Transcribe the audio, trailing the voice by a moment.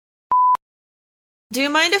Do you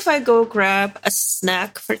mind if I go grab a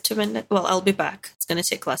snack for 2 minutes? Well, I'll be back. It's going to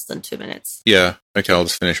take less than 2 minutes. Yeah. Okay, I'll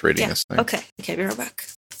just finish reading this thing. Okay, be right back.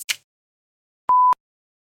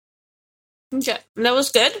 Okay, that was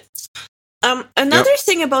good. Another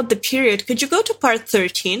thing about the period, could you go to part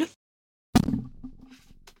 13?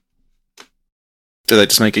 Did I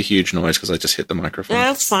just make a huge noise because I just hit the microphone?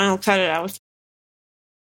 That's fine, I'll cut it out.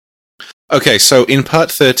 Okay, so in part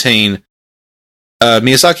 13,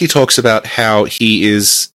 Miyazaki talks about how he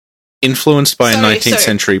is influenced by a 19th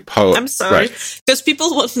century poet. I'm sorry, because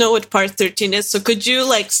people won't know what part 13 is, so could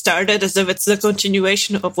you, start it as if it's the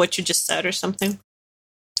continuation of what you just said or something?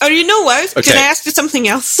 Or you know what? Okay. Can I ask you something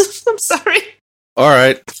else? I'm sorry. All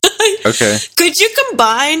right. Okay. Could you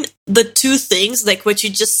combine the two things, like what you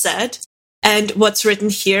just said, and what's written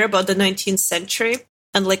here about the 19th century,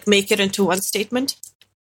 and make it into one statement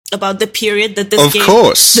about the period that this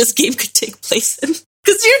game could take place in?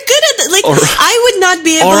 Because you're good at that. I would not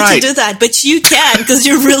be able to do that, but you can because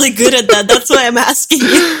you're really good at that. That's why I'm asking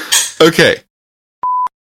you. Okay.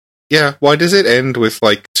 Yeah, why does it end with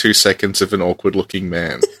 2 seconds of an awkward-looking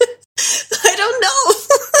man? I don't know.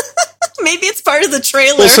 Maybe it's part of the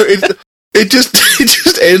trailer. Also, it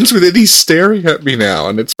just ends with it. He's staring at me now,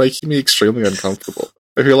 and it's making me extremely uncomfortable.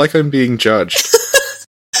 I feel like I'm being judged.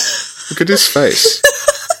 Look at his face.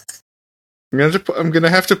 I'm gonna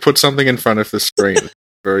have to put something in front of the screen.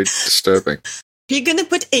 Very disturbing. Are you gonna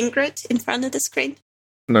put Ingrid in front of the screen?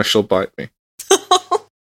 No, she'll bite me.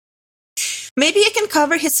 Maybe you can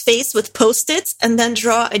cover his face with Post-its and then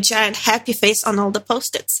draw a giant happy face on all the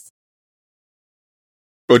Post-its.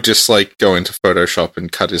 Or just, go into Photoshop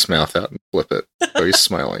and cut his mouth out and flip it so he's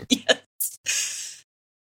smiling. Yes.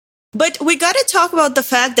 But we gotta talk about the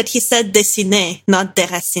fact that he said dessiner, not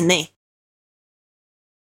deracine.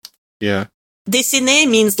 Yeah. Dessiner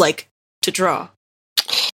means, to draw.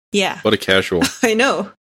 Yeah. What a casual. I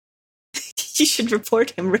know. You should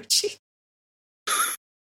report him, Richie.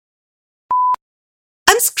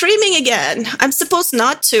 I'm screaming again. I'm supposed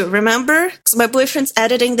not to, remember? Because my boyfriend's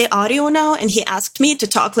editing the audio now, and he asked me to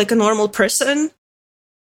talk like a normal person.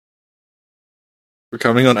 We're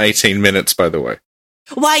coming on 18 minutes, by the way.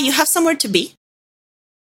 Why? You have somewhere to be?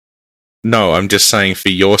 No, I'm just saying for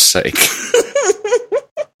your sake.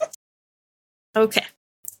 Okay.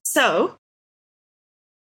 So,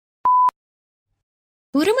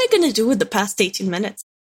 what am I going to do with the past 18 minutes?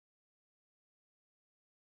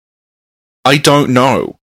 I don't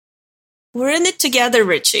know. We're in it together,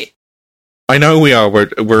 Richie. I know we are.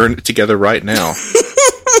 We're in it together right now.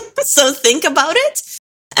 So think about it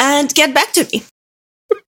and get back to me.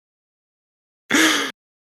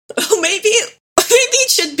 Maybe it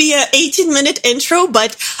should be a 18-minute intro,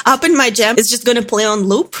 but Up in My Jam is just going to play on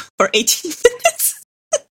loop for 18 minutes.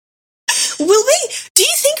 Will we? Do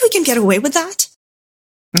you think we can get away with that?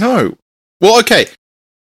 No. Well, okay.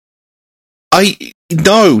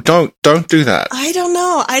 No, don't do that. I don't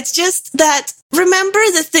know. It's just that, remember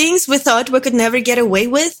the things we thought we could never get away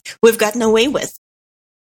with? We've gotten away with.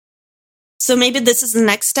 So maybe this is the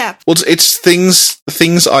next step. Well, it's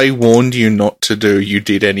things I warned you not to do, you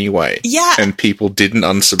did anyway. Yeah. And people didn't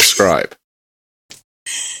unsubscribe.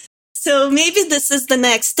 So maybe this is the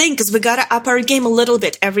next thing, because we gotta up our game a little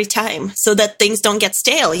bit every time, so that things don't get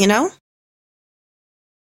stale, you know?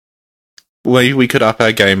 Well, we could up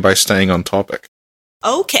our game by staying on topic.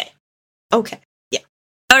 Okay. Yeah.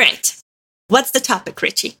 All right. What's the topic,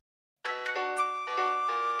 Richie?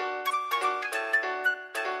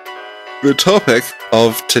 The topic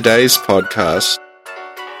of today's podcast,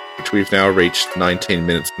 which we've now reached 19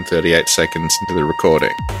 minutes and 38 seconds into the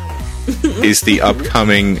recording, is the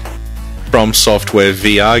upcoming From Software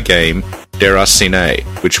VR game, Deracine,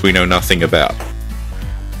 which we know nothing about.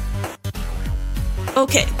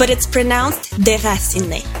 Okay, but it's pronounced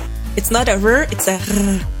Deracine. It's not a R, it's a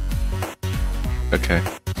R. Okay.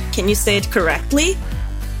 Can you say it correctly?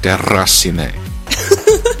 Deracine.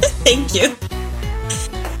 Thank you.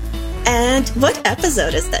 And what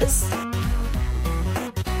episode is this?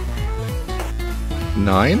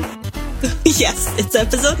 9? Yes, it's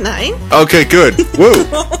episode 9. Okay, good. Woo!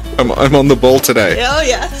 I'm on the ball today. Oh,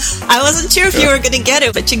 yeah. I wasn't sure if you were going to get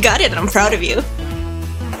it, but you got it, and I'm proud of you.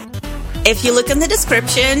 If you look in the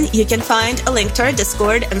description, you can find a link to our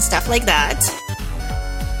Discord and stuff like that.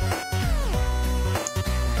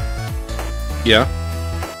 Yeah?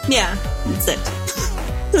 Yeah, that's it.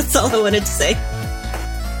 That's all I wanted to say.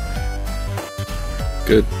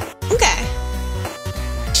 Good. Okay.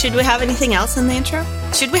 Should we have anything else in the intro?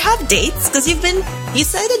 Should we have dates? Because you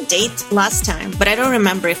said a date last time, but I don't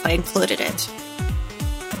remember if I included it.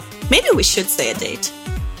 Maybe we should say a date.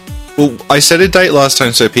 Well, I said a date last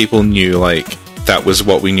time so people knew, that was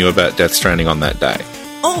what we knew about Death Stranding on that day.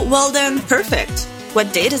 Oh, well then, perfect.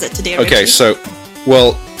 What date is it today, Richie? Okay, so,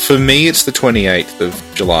 well, for me it's the 28th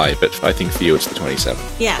of July, but I think for you it's the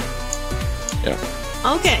 27th. Yeah. Yeah.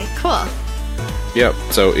 Okay, cool. Yep,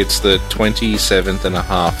 so it's the 27th and a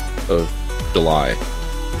half of July.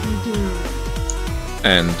 Mm-hmm.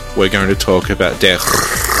 And we're going to talk about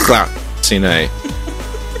Deracine.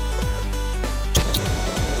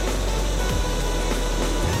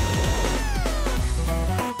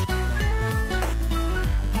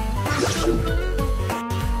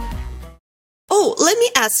 Oh, let me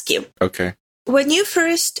ask you. Okay. When you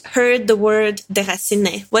first heard the word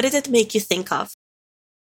Deracine, what did it make you think of?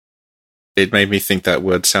 It made me think that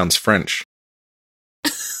word sounds French.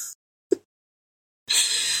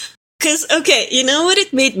 Because, okay, you know what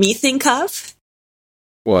it made me think of?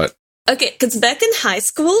 What? Okay, because back in high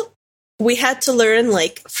school, we had to learn,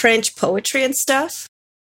 like, French poetry and stuff.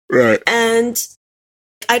 Right. And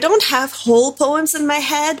I don't have whole poems in my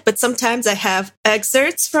head, but sometimes I have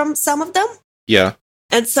excerpts from some of them. Yeah.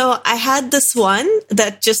 And so I had this one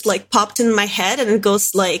that just, like, popped in my head, and it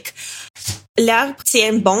goes like... L'arbre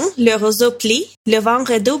tient bon, le roseau plie, le vent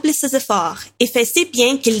redouble ses efforts, et fait si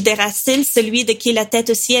bien qu'il déracine celui de qui la tête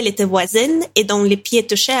au ciel était voisine et dont les pieds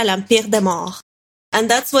touchaient à l'empire des morts. And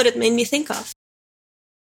that's what it made me think of.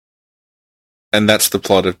 And that's the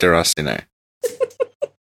plot of Deracine.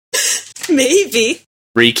 Maybe.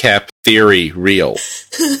 Recap, theory, real.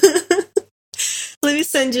 Let me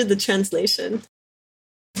send you the translation.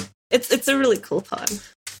 It's a really cool poem.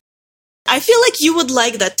 I feel like you would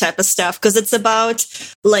like that type of stuff because it's about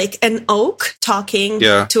like an oak talking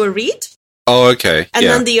to a reed. Oh, okay. And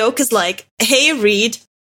then the oak is like, hey, reed,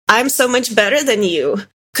 I'm so much better than you.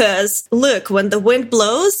 Because look, when the wind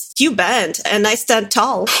blows, you bend and I stand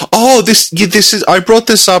tall. Oh, this is, I brought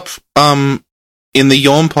this up in the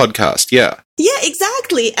Yawn podcast. Yeah. Yeah,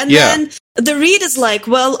 exactly. And then the reed is like,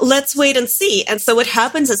 well, let's wait and see. And so what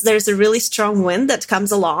happens is there's a really strong wind that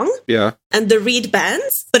comes along. Yeah. And the reed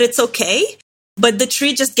bends, but it's okay. But the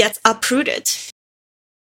tree just gets uprooted.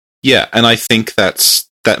 Yeah, and I think that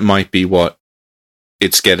might be what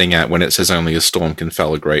it's getting at when it says only a storm can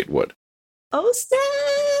fell a great wood. Oh,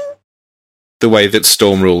 snap! The way that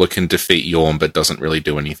Storm Ruler can defeat Yawn but doesn't really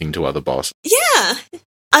do anything to other bosses. Yeah.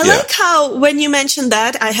 I like how when you mentioned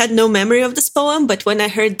that, I had no memory of this poem, but when I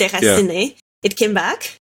heard Deracine, it came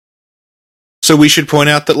back. So we should point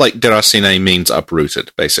out that, like, Deracine means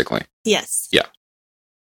uprooted, basically. Yes. Yeah.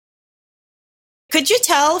 Could you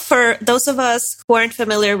tell, for those of us who aren't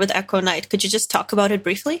familiar with Echo Knight, could you just talk about it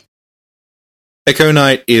briefly? Echo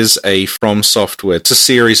Knight is a From Software, it's a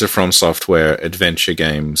series of From Software adventure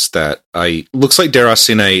games that looks like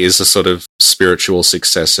Deracine is a sort of spiritual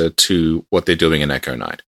successor to what they're doing in Echo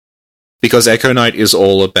Knight. Because Echo Knight is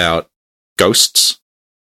all about ghosts,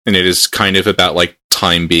 and it is kind of about, like,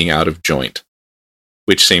 time being out of joint,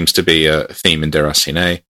 which seems to be a theme in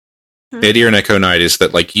Deracine. The idea in Echo Knight is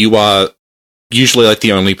that, like, you are usually, like,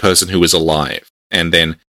 the only person who is alive, and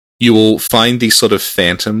then you will find these sort of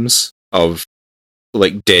phantoms of,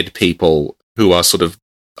 like, dead people who are sort of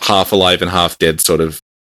half alive and half dead, sort of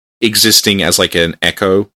existing as, like, an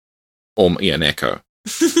echo. An echo.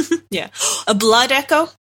 Yeah. A blood echo?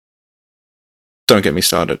 Don't get me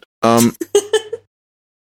started.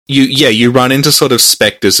 You run into sort of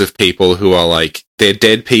specters of people who are, like, they're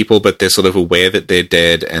dead people, but they're sort of aware that they're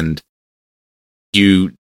dead, and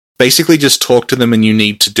you basically just talk to them, and you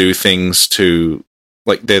need to do things to,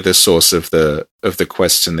 like, they're the source of the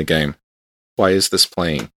quests in the game. Why is this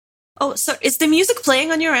playing? Oh, so is the music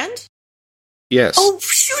playing on your end? Yes. Oh,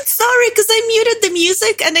 shoot, sorry, because I muted the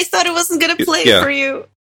music and I thought it wasn't going to play for you.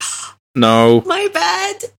 No. My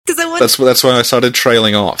bad. That's why I started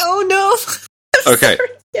trailing off. Oh, no. Okay.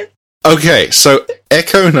 Okay, so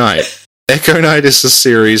Echo Knight. Echo Knight is a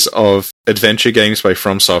series of adventure games by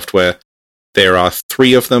From Software. There are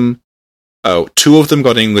 3 of them. Oh, 2 of them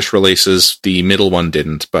got English releases. The middle one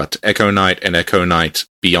didn't, but Echo Knight and Echo Knight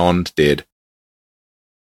Beyond did.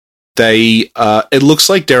 It looks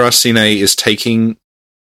like Deracine is taking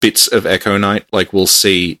bits of Echo Knight. Like, we'll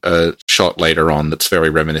see a shot later on that's very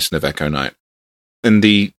reminiscent of Echo Knight. And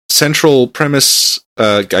the central premise,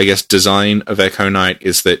 I guess, design of Echo Knight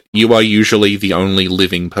is that you are usually the only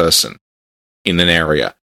living person in an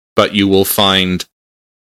area, but you will find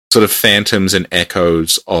sort of phantoms and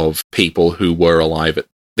echoes of people who were alive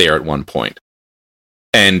there at one point.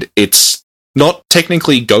 And it's not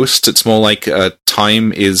technically ghosts, it's more like a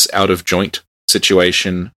time is out of joint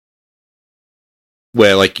situation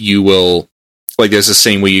where, like, you will, like, there's a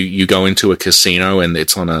scene where you go into a casino and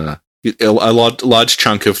it's on a large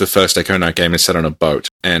chunk of the first Echo Knight game is set on a boat,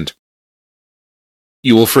 and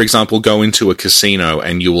you will, for example, go into a casino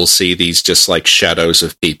and you will see these just like shadows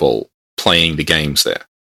of people playing the games there.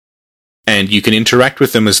 And you can interact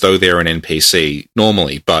with them as though they're an NPC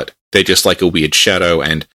normally, but they're just like a weird shadow,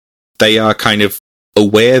 and they are kind of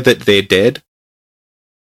aware that they're dead,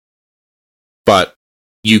 but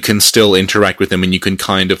you can still interact with them and you can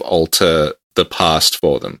kind of alter the past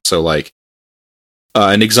for them. So like,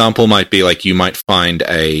 an example might be like you might find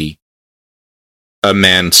a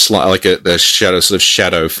man the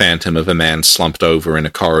shadow phantom of a man slumped over in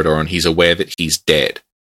a corridor, and he's aware that he's dead.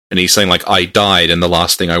 And he's saying like, I died, and the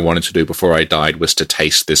last thing I wanted to do before I died was to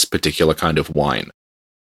taste this particular kind of wine.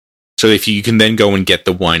 So if you can then go and get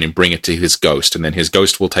the wine and bring it to his ghost, and then his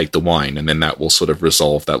ghost will take the wine, and then that will sort of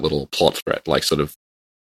resolve that little plot thread, like sort of,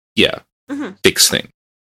 fix thing.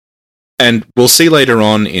 And we'll see later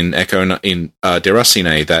on in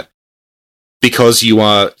Deracine that because you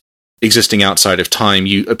are existing outside of time,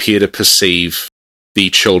 you appear to perceive the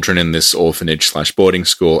children in this orphanage/boarding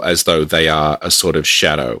school as though they are a sort of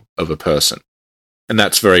shadow of a person. And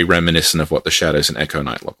that's very reminiscent of what the shadows in Echo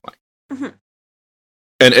Knight look like. Mm-hmm.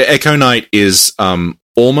 And Echo Knight is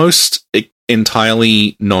almost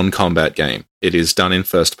entirely non-combat game. It is done in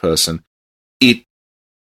first person.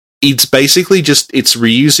 It's basically it's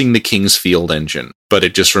reusing the King's Field engine, but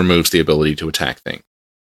it just removes the ability to attack things.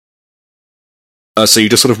 So you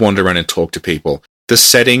just sort of wander around and talk to people. The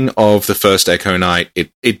setting of the first Echo Knight,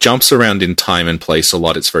 it jumps around in time and place a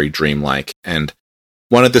lot. It's very dreamlike. And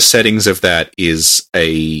one of the settings of that is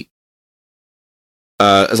a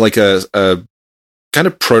kind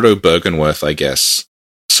of proto-Bergenworth, I guess,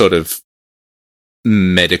 sort of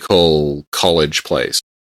medical college place.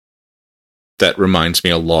 That reminds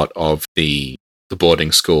me a lot of the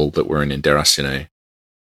boarding school that we're in Deracine.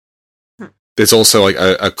 There's also like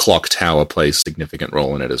a clock tower plays a significant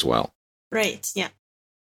role in it as well. Right, yeah.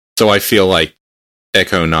 So I feel like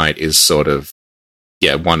Echo Knight is sort of,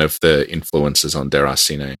 one of the influences on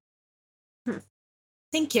Deracine.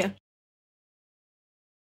 Thank you.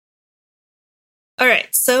 All right,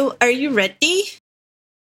 so are you ready?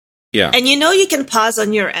 Yeah. And you can pause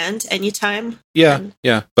on your end anytime. Yeah,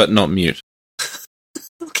 but not mute.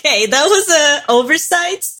 Okay, that was an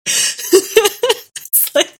oversight.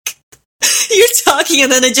 It's like you're talking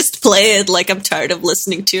and then I just play it like I'm tired of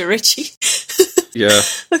listening to you, Richie. Yeah.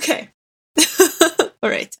 Okay. All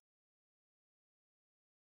right.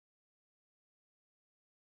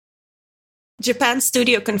 Japan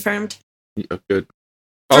studio confirmed. Yeah, good.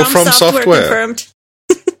 From software. Confirmed.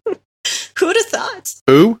 Who'd have thought?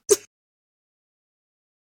 Who?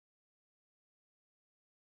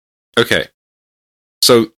 Okay.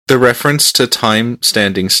 So the reference to time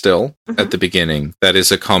standing still at the beginning, that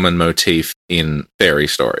is a common motif in fairy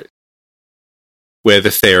stories, where the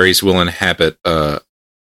fairies will inhabit a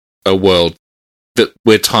world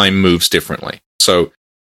where time moves differently. So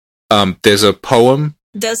there's a poem.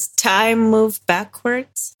 Does time move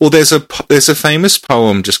backwards? Well, there's a famous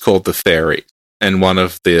poem just called The Fairy, and one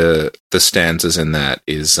of the stanzas in that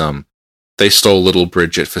is they stole little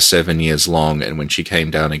Bridget for 7 years long, and when she came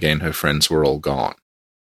down again, her friends were all gone.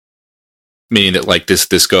 Meaning that like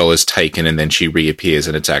this girl is taken and then she reappears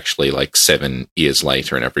and it's actually like 7 years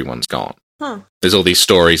later and everyone's gone. Huh. There's all these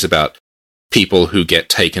stories about people who get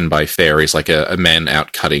taken by fairies, like a man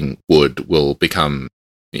out cutting wood will become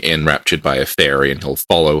enraptured by a fairy and he'll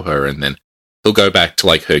follow her, and then he'll go back to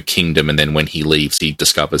like her kingdom, and then when he leaves he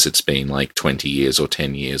discovers it's been like 20 years or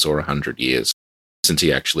 10 years or 100 years since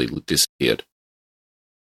he actually disappeared.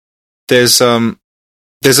 There's a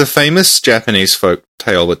famous Japanese folk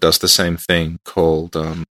tale that does the same thing called,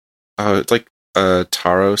 it's like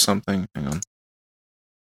Taro something. Hang on.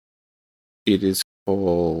 It is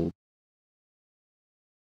called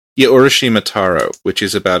Urashima Taro, which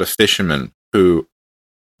is about a fisherman who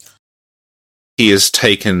he is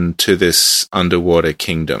taken to this underwater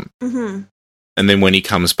kingdom. Mm-hmm. And then when he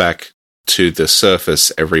comes back to the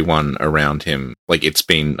surface, everyone around him, like it's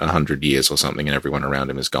been 100 years or something, and everyone around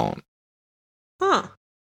him is gone. Huh.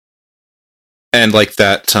 And like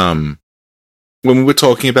that, when we were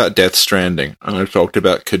talking about Death Stranding, and I talked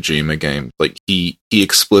about Kojima game, like he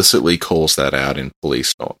explicitly calls that out in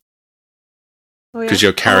Police Note. Because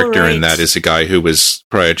your character in that is a guy who was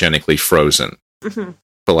cryogenically frozen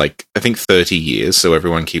for like, I think 30 years, so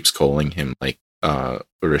everyone keeps calling him like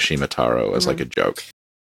Urashima Taro as like a joke.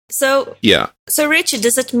 So, yeah. So Richie,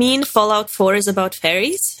 does it mean Fallout 4 is about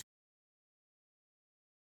fairies?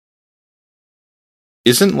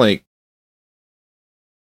 Isn't like...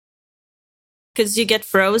 Because you get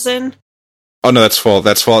frozen? Oh no, that's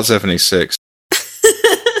Fallout 76. I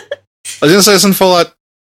was going to say, isn't Fallout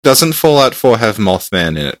Doesn't Fallout 4 have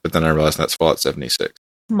Mothman in it? But then I realized that's Fallout 76.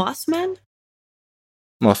 Mothman?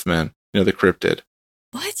 Mothman. The cryptid.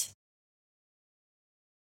 What?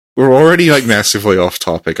 We're already massively off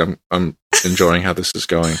topic. I'm enjoying how this is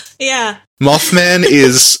going. Yeah. Mothman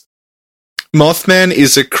is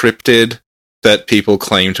a cryptid that people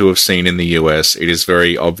claim to have seen in the US. It is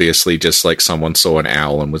very obviously just someone saw an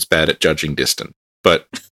owl and was bad at judging distance. But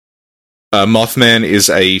Mothman is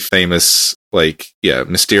a famous,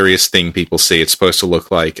 mysterious thing people see. It's supposed to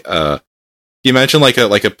look like you imagine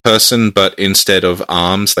a person, but instead of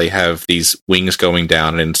arms, they have these wings going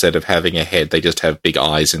down, and instead of having a head, they just have big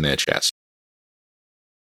eyes in their chest.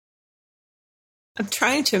 I'm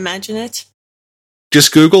trying to imagine it.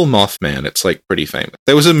 Just Google Mothman. It's pretty famous.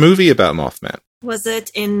 There was a movie about Mothman. Was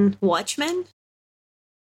it in Watchmen?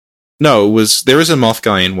 No, there is a moth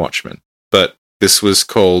guy in Watchmen, but this was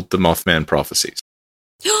called The Mothman Prophecies.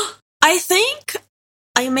 I think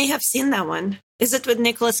I may have seen that one. Is it with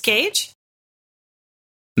Nicolas Cage?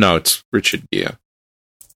 No, it's Richard Gere.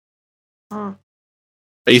 Oh.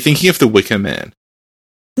 Are you thinking of The Wicker Man?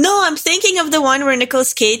 No, I'm thinking of the one where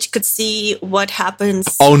Nicolas Cage could see what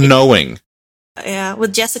happens. Oh, Knowing. Yeah,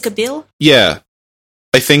 with Jessica Biel? Yeah,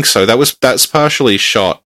 I think so. That's partially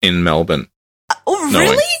shot in Melbourne. Oh, really?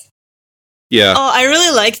 Knowing. Yeah. Oh, I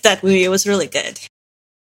really liked that movie. It was really good.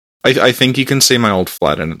 I think you can see my old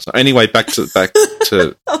flat in it. Anyway, back to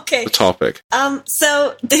okay. The topic.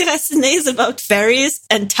 So Deracine is about fairies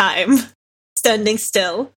and time standing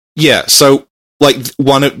still. Yeah. So,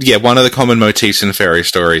 one of the common motifs in fairy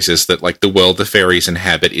stories is that the world the fairies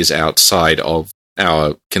inhabit is outside of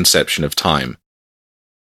our conception of time.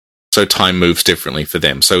 So time moves differently for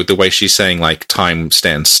them. So the way she's saying time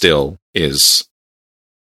stands still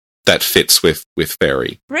that fits with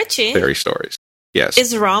fairy stories. Yes.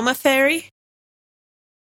 Is Rom a fairy?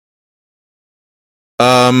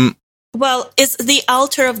 Well, is the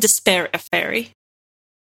Altar of Despair a fairy?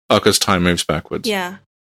 Oh, because time moves backwards. Yeah.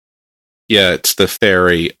 Yeah, it's the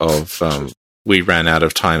fairy of we ran out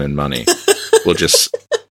of time and money. We'll just...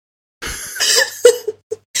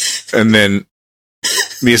 And then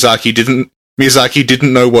Miyazaki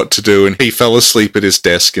didn't know what to do, and he fell asleep at his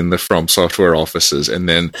desk in the From Software offices, and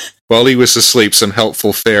then while he was asleep, some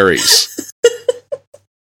helpful fairies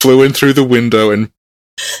flew in through the window and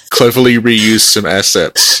cleverly reused some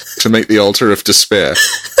assets to make the Altar of Despair.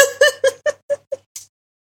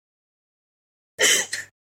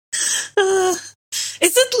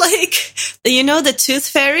 Is it the Tooth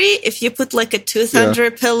Fairy? If you put a tooth under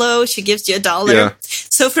a pillow, she gives you $1. Yeah.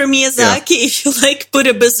 So for Miyazaki, if you put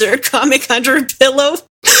a Berserk comic under a pillow.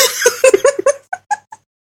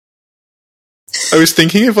 I was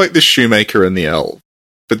thinking of the Shoemaker and the Elf,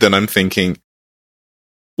 but then I'm thinking,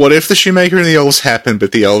 what if the Shoemaker and the Elves happened,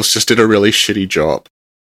 but the Elves just did a really shitty job?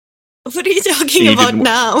 What are you talking about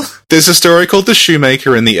now? There's a story called The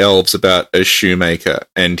Shoemaker and the Elves about a shoemaker,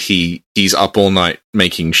 and he's up all night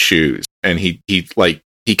making shoes, and he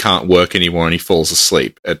can't work anymore, and he falls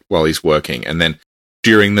asleep while he's working, and then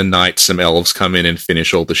during the night some elves come in and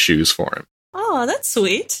finish all the shoes for him. Oh, that's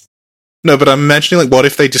sweet. No, but I'm imagining what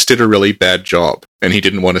if they just did a really bad job and he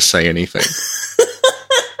didn't want to say anything?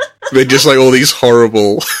 They're just all these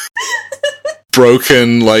horrible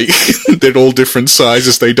broken, they're all different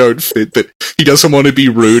sizes, they don't fit, but he doesn't want to be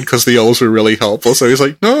rude because the elves were really helpful, so he's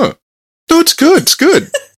no, it's good.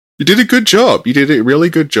 You did a good job. You did a really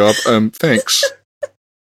good job. Thanks.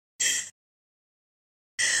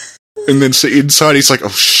 And then inside he's oh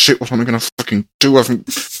shit, what am I going to fucking do? I'm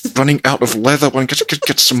running out of leather. I want to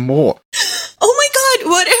get some more. Oh my god,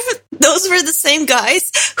 what if those were the same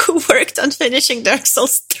guys who worked on finishing Dark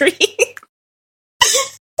Souls 3?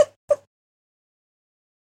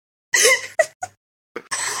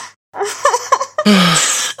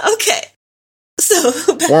 Okay, so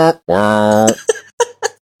back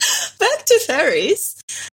to fairies.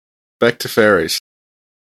 Back to fairies.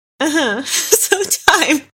 So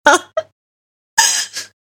time.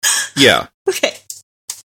 Yeah.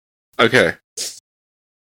 Okay.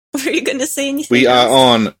 Were you going to say anything? We are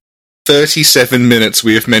on 37 minutes.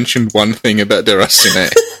 We have mentioned one thing about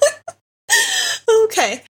Deracine.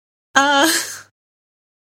 Okay.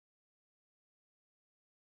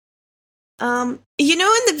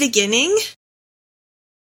 In the beginning,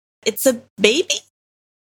 it's a baby?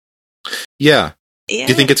 Yeah. Yeah.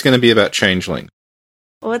 Do you think it's going to be about changeling?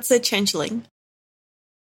 What's a changeling?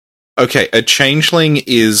 Okay, a changeling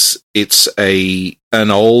it's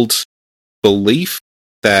an old belief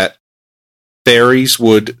that fairies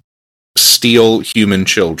would steal human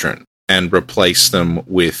children and replace them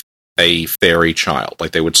with a fairy child.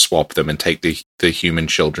 They would swap them and take the human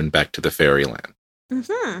children back to the fairyland.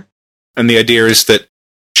 Mm-hmm. And the idea is that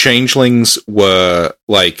changelings were,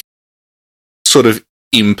 like, sort of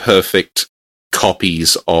imperfect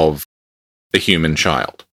copies of the human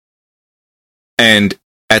child. And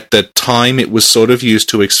at the time, it was sort of used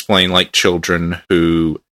to explain, like, children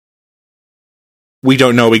who... We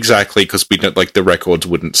don't know exactly, because we don't, like, the records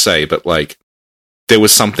wouldn't say, but, like, there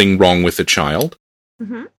was something wrong with the child.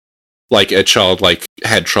 Mm-hmm. Like, a child, like,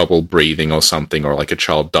 had trouble breathing or something, or, like, a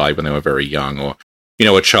child died when they were very young, or, you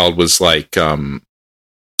know, a child was, like,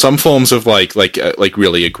 some forms of, like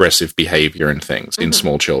really aggressive behavior and things in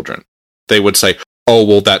small children. They would say, oh,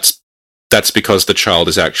 well, that's because the child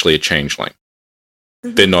is actually a changeling.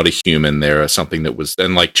 Mm-hmm. They're not a human, they're something that was...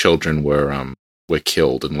 And, like, children were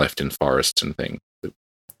killed and left in forests and things.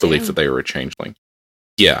 Belief that they were a changeling.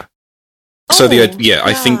 Yeah. So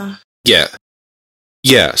I think... Yeah.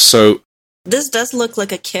 Yeah, so... This does look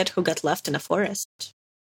like a kid who got left in a forest.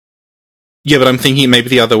 Yeah, but I'm thinking maybe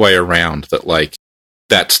the other way around, that, like,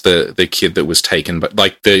 that's the kid that was taken, but,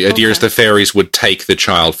 like, the idea is the fairies would take the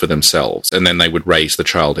child for themselves, and then they would raise the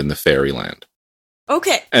child in the fairyland.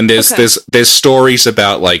 Okay. And there's stories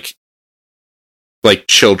about, like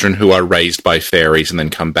children who are raised by fairies and then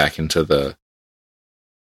come back into the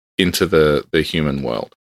human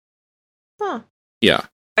world. Huh. Yeah.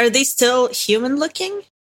 Are they still human-looking?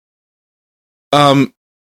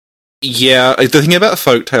 Yeah. The thing about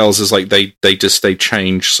folktales is, like, they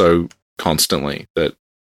change so constantly that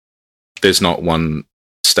there's not one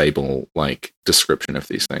stable, like, description of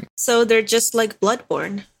these things. So they're just like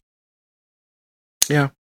Bloodborne. Yeah.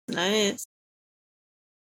 Nice.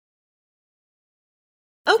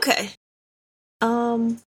 Okay.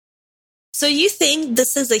 So you think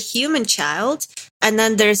this is a human child, and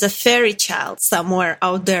then there's a fairy child somewhere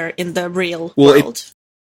out there in the real world?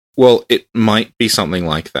 It might be something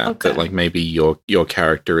like that. Okay. That, like, maybe your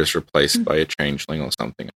character is replaced by a changeling or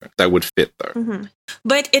something. That would fit, though. Mm-hmm.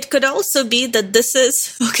 But it could also be that this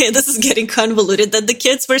is getting convoluted, that the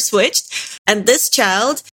kids were switched, and this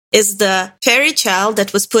child is the fairy child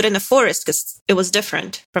that was put in a forest because it was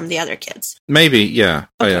different from the other kids. Maybe, yeah.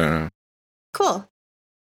 Okay. I don't know. Cool.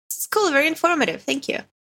 It's cool, very informative. Thank you.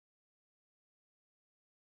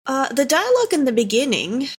 The dialogue in the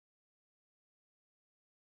beginning...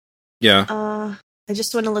 Yeah. I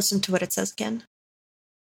just want to listen to what it says again.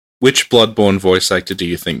 Which Bloodborne voice actor do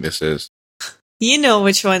you think this is? You know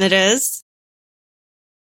which one it is.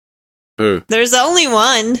 Who? There's only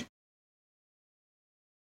one.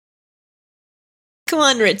 Come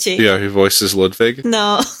on, Richie. Yeah, who voices Ludwig?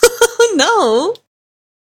 No. No.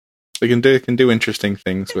 They can do interesting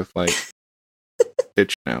things with, like,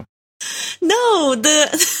 pitch now. No,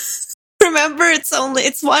 remember,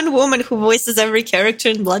 it's one woman who voices every character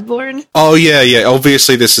in Bloodborne. Oh, yeah.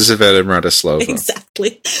 Obviously, this is Iveta Mradislava.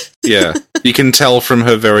 Exactly. Yeah. You can tell from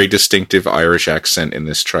her very distinctive Irish accent in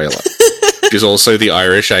this trailer. Which is also the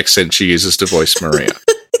Irish accent she uses to voice Maria.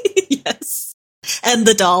 Yes. And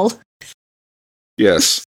the doll.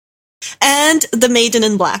 Yes. And the maiden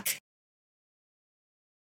in black.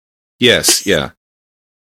 Yes, yeah.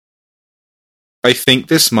 I think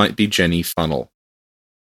this might be Jenny Funnell.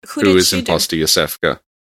 Who is Imposter Yosefka.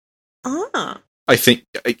 Ah. I think.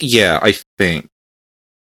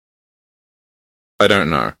 I don't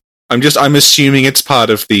know. I'm assuming it's part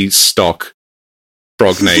of the stock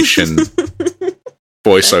Frog Nation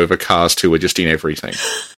voiceover cast who are just in everything.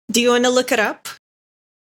 Do you want to look it up?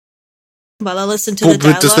 While I listen to the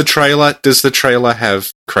dialogue? Does the trailer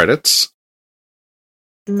have credits?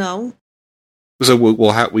 No. So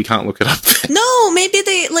we can't look it up then. No, maybe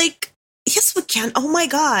they, like... Yes, we can. Oh my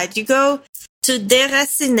god. You go to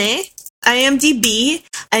Deracine, IMDb,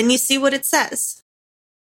 and you see what it says.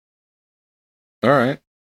 Alright.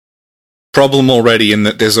 Problem already in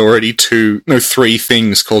that there's already 3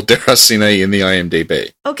 things called Deracine in the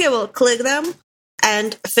IMDb. Okay, well, click them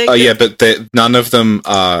and figure... Oh, yeah, but none of them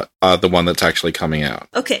are the one that's actually coming out.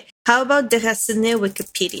 Okay, how about Deracine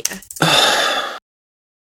Wikipedia?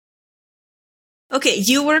 Okay,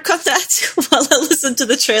 you work on that while I listen to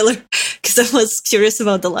the trailer, because I was curious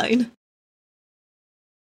about the line.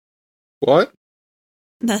 What?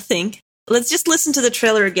 Nothing. Let's just listen to the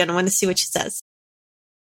trailer again. I want to see what she says.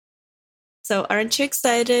 So, aren't you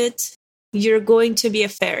excited? You're going to be a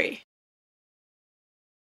fairy.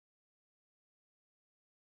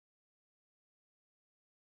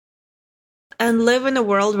 And live in a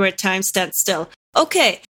world where time stands still.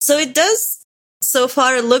 Okay, so it does so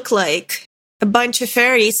far look like a bunch of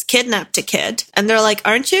fairies kidnapped a kid, and they're like,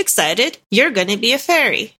 aren't you excited? You're gonna be a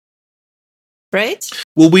fairy. Right?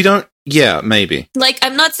 Well, we don't... Yeah, maybe. Like,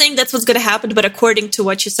 I'm not saying that's what's gonna happen, but according to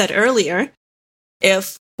what you said earlier,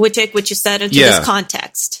 if we take what you said into this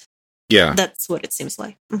context. Yeah. That's what it seems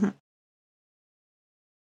like. Mm-hmm.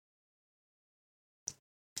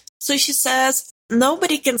 So she says,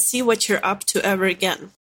 nobody can see what you're up to ever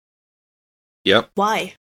again. Yep.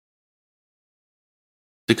 Why?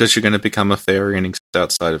 Because you're going to become a fairy and exist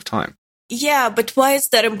outside of time. Yeah, but why is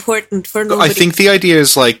that important for nobody? I think the idea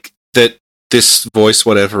is like that this voice,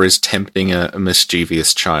 whatever, is tempting a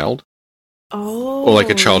mischievous child. Oh. Or like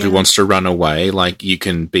a child who wants to run away. Like, you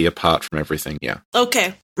can be apart from everything, yeah.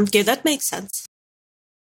 Okay, that makes sense.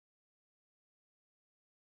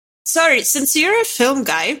 Sorry, since you're a film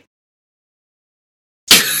guy...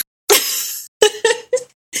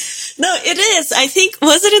 No, it is. I think,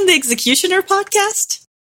 was it in the Executioner podcast?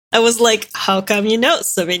 I was like, how come you know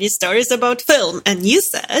so many stories about film? And you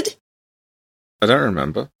said... I don't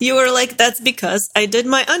remember. You were like, that's because I did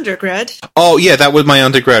my undergrad. Oh, yeah, my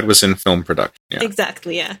undergrad was in film production. Yeah.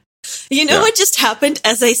 Exactly, yeah. You know what just happened,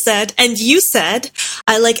 as I said, and you said,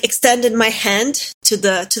 I like extended my hand to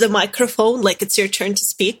the microphone, like it's your turn to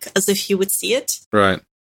speak, as if you would see it. Right.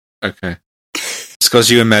 Okay. It's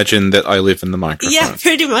because you imagine that I live in the microphone. Yeah,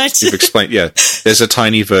 pretty much. You've explained, there's a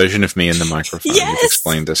tiny version of me in the microphone. Yes! You've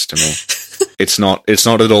explained this to me. It's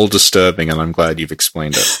not at all disturbing, and I'm glad you've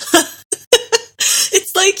explained it.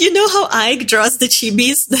 It's like, you know how Ike draws the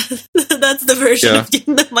chibis? That's the version of you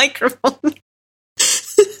in the microphone.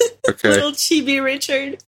 Okay. Little chibi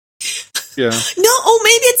Richard. Yeah. No,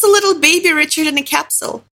 maybe it's a little baby Richard in a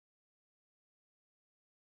capsule.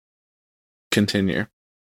 Continue.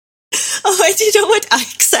 Oh, do you know what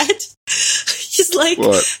Ike said? He's like,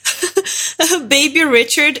 what? Baby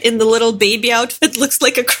Richard in the little baby outfit looks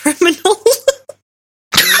like a criminal.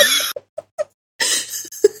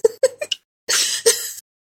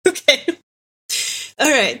 Okay. All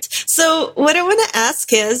right. So what I want to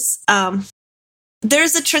ask is,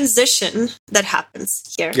 there's a transition that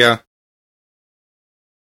happens here. Yeah.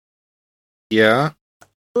 Yeah.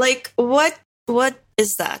 Like, what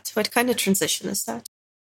is that? What kind of transition is that?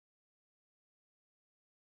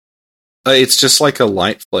 It's just like a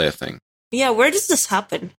light flare thing. Yeah, where does this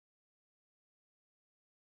happen?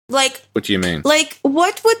 Like, what do you mean? Like,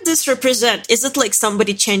 what would this represent? Is it like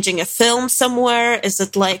somebody changing a film somewhere? Is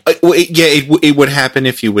it like... it would happen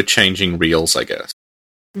if you were changing reels, I guess.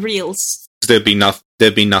 Reels. There'd be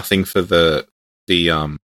nothing for the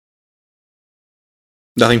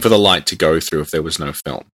nothing for the light to go through if there was no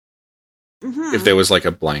film. Mm-hmm. If there was like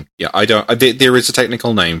a blank. Yeah, there is a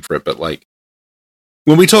technical name for it, but like,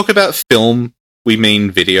 when we talk about film, we mean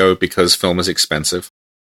video because film is expensive.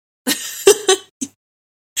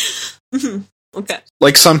 Mm-hmm. Okay.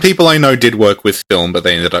 Like, some people I know did work with film, but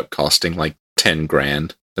they ended up costing like 10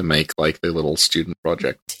 grand to make like their little student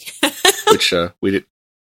project, which we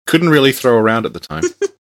couldn't really throw around at the time.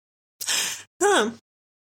 Huh.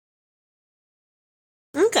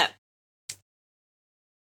 Okay.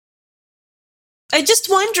 I just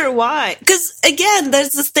wonder why. Because, again, there's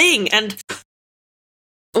this thing, and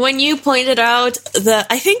when you pointed out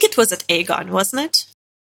I think it was at Aegon, wasn't it?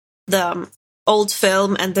 The old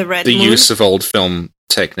film and the red moon. The use of old film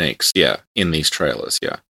techniques, in these trailers,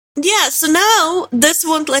 Yeah, so now this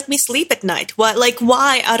won't let me sleep at night.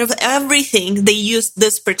 Why, out of everything, they used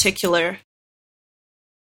this particular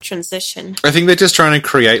transition? I think they're just trying to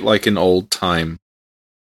create, like, an old-time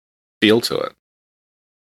feel to it.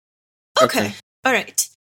 Okay. All right.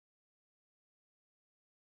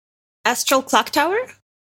 Astral Clock Tower?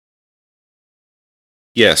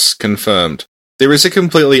 Yes, confirmed. There is a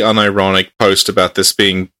completely unironic post about this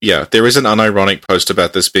being... Yeah, there is an unironic post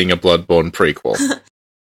about this being a Bloodborne prequel.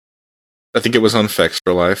 I think it was on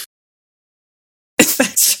Fextra Life.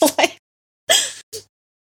 Fextra Life?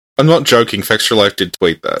 I'm not joking, Fextra Life did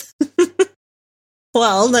tweet that.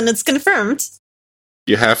 Well, then it's confirmed.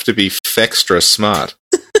 You have to be Fextra smart.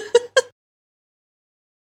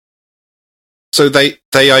 So they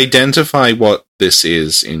identify what this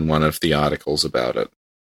is in one of the articles about it.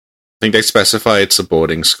 I think they specify it's a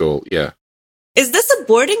boarding school, yeah. Is this a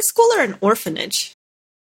boarding school or an orphanage?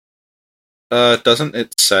 Doesn't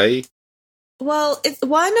it say? Well,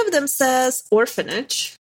 one of them says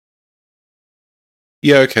orphanage.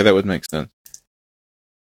 Yeah, okay, that would make sense.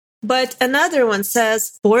 But another one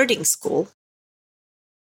says boarding school.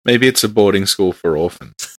 Maybe it's a boarding school for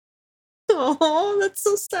orphans. Oh, that's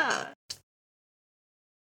so sad.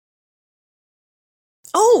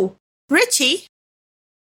 Oh, Richie.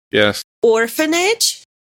 Yes. Orphanage?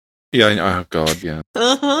 Yeah, oh god, yeah.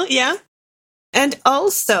 Uh-huh, yeah. And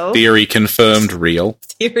also... Theory confirmed real.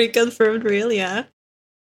 Theory confirmed real, yeah.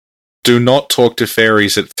 Do not talk to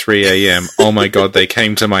fairies at 3 a.m. Oh my god, they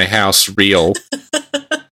came to my house real.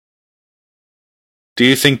 Do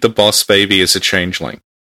you think the boss baby is a changeling?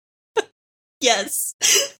 Yes.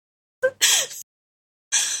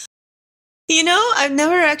 You know, I've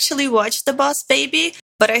never actually watched The Boss Baby,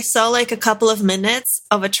 but I saw like a couple of minutes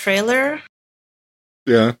of a trailer.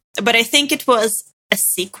 Yeah. But I think it was a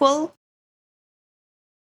sequel.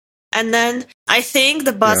 And then I think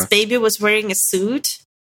the Boss Baby was wearing a suit.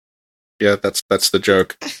 Yeah, that's the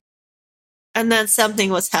joke. And then something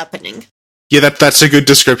was happening. Yeah, that's a good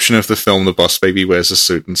description of the film. The Boss Baby wears a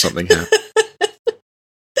suit and something happens.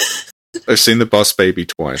 I've seen The Boss Baby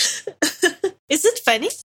twice. Is it funny?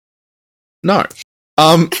 No.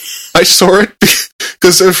 I saw it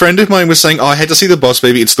because a friend of mine was saying, I had to see The Boss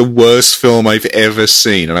Baby. It's the worst film I've ever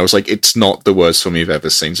seen. And I was like, it's not the worst film you've ever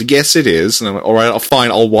seen. So yes, it is. And I'm like, all right,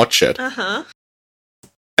 fine, I'll watch it. Uh-huh.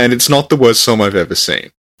 And it's not the worst film I've ever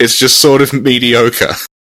seen. It's just sort of mediocre.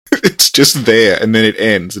 It's just there, and then it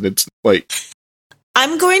ends, and it's like...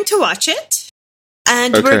 I'm going to watch it,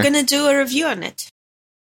 and we're going to do a review on it.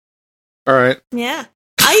 All right. Yeah.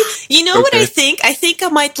 You know what I think? I think I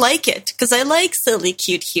might like it, because I like silly,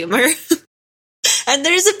 cute humor. And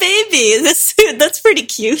there's a baby in the suit. That's pretty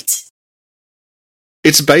cute.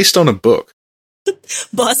 It's based on a book.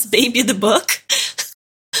 Boss Baby the book?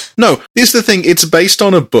 No, here's the thing. It's based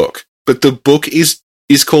on a book, but the book is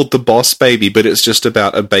called The Boss Baby, but it's just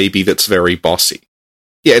about a baby that's very bossy.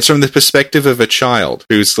 Yeah, it's from the perspective of a child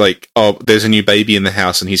who's like, oh, there's a new baby in the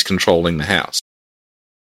house and he's controlling the house.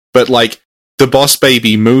 But like, the Boss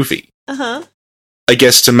Baby movie, I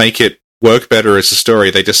guess to make it work better as a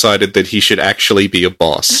story, they decided that he should actually be a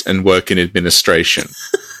boss and work in administration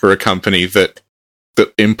for a company that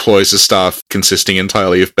employs a staff consisting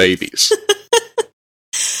entirely of babies.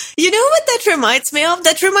 You know what that reminds me of?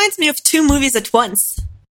 That reminds me of two movies at once.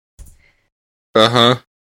 Uh-huh.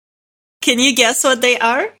 Can you guess what they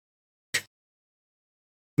are?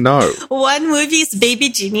 No. One movie is Baby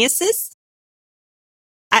Geniuses.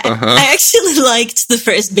 I actually liked the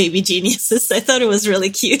first Baby Geniuses. I thought it was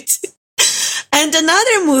really cute. And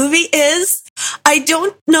another movie is, I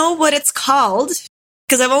don't know what it's called,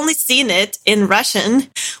 because I've only seen it in Russian,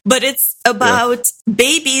 but it's about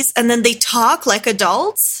babies and then they talk like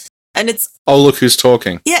adults. And it's... Oh, Look Who's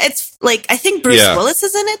Talking. Yeah, it's like, I think Bruce Willis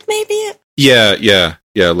is in it, maybe?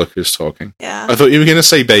 Yeah, Look Who's Talking. Yeah. I thought you were going to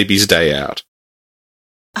say Baby's Day Out.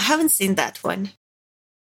 I haven't seen that one.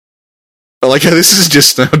 I like how this is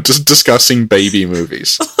just now just discussing baby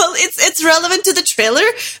movies. Well, it's relevant to the trailer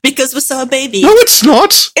because we saw a baby. No, it's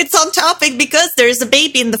not! It's on topic because there is a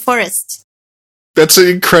baby in the forest. That's an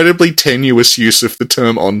incredibly tenuous use of the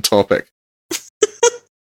term on topic.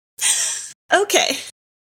 Okay.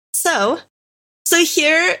 So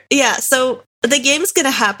here, so the game's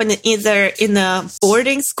gonna happen either in a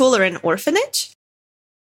boarding school or an orphanage.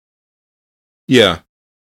 Yeah.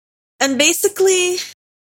 And basically,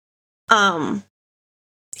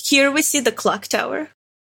 here we see the clock tower.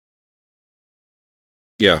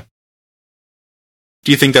 Yeah.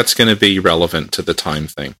 Do you think that's going to be relevant to the time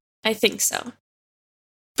thing? I think so.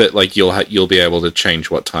 That like you'll be able to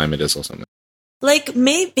change what time it is or something. Like,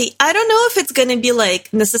 maybe. I don't know if it's going to be,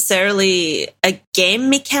 like, necessarily a game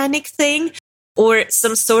mechanic thing or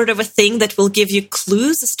some sort of a thing that will give you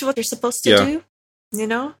clues as to what you're supposed to do. You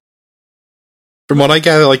know? From what I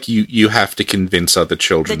gather, like, you have to convince other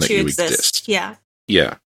children that you exist. Yeah.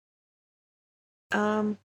 Yeah.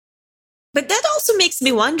 But that also makes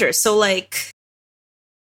me wonder. So, like,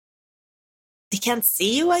 they can't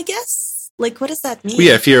see you, I guess? Like, what does that mean? Well,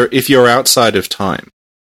 yeah, if you're outside of time,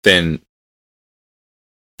 then...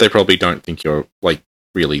 they probably don't think you're, like,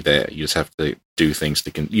 really there. You just have to do things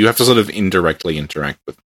you have to sort of indirectly interact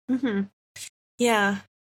with them. Mm-hmm. Yeah.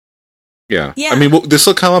 Yeah. I mean, this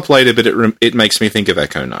will come up later, but it makes me think of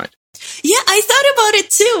Echo Knight. Yeah, I thought about it,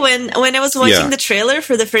 too, when I was watching the trailer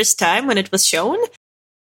for the first time, when it was shown.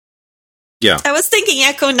 Yeah. I was thinking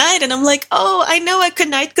Echo Knight, and I'm like, oh, I know Echo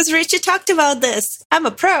Knight, because Richie talked about this. I'm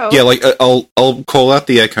a pro. Yeah, like, I'll call out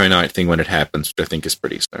the Echo Knight thing when it happens, which I think is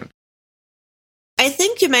pretty soon. I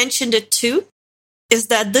think you mentioned it too, is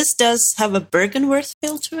that this does have a Bergenworth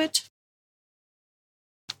feel to it.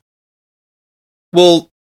 Well,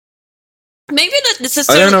 maybe not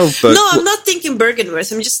necessarily. I don't know, but... No, I'm not thinking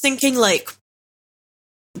Bergenworth. I'm just thinking, like,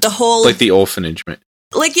 the whole... like the orphanage, right?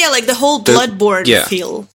 Like, yeah, like the whole Bloodborne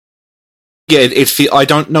feel. Yeah, I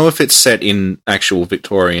don't know if it's set in actual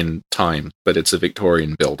Victorian time, but it's a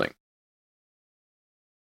Victorian building.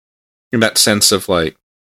 In that sense of, like,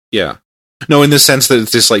 yeah. No, in the sense that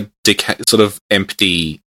it's this, like, sort of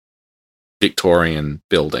empty Victorian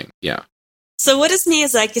building, yeah. So what does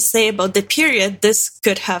Miyazaki say about the period this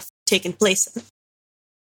could have taken place in?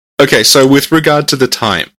 Okay, so with regard to the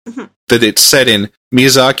time that it's set in,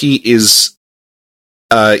 Miyazaki is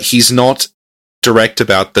he's not direct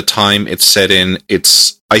about the time it's set in.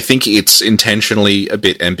 I think it's intentionally a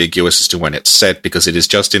bit ambiguous as to when it's set, because it is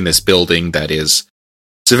just in this building it's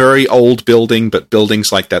a very old building, but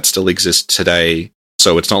buildings like that still exist today,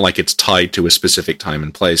 so it's not like it's tied to a specific time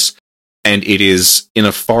and place. And it is in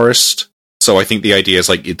a forest, so I think the idea is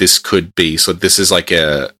like this could be, so this is like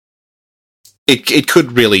it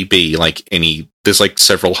could really be like there's like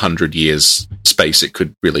several hundred years space it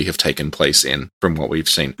could really have taken place in, from what we've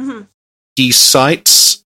seen. Mm-hmm. He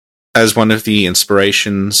cites as one of the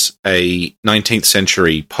inspirations a 19th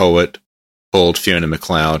century poet called Fiona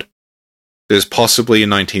MacLeod. There's possibly a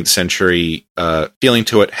 19th century feeling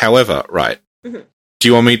to it. However, right, mm-hmm. do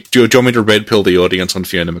you want me to red pill the audience on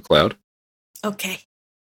Fiona MacLeod? Okay.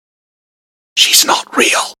 She's not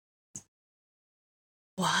real.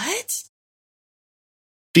 What?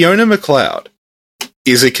 Fiona MacLeod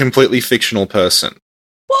is a completely fictional person.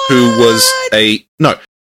 What? Who was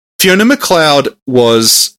Fiona MacLeod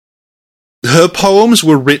her poems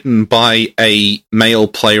were written by a male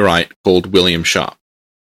playwright called William Sharp.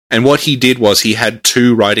 And what he did was he had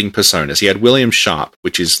two writing personas. He had William Sharp,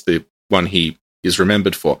 which is the one he is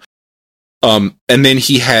remembered for. And then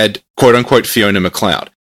he had, quote-unquote, Fiona MacLeod.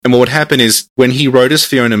 And what would happen is, when he wrote as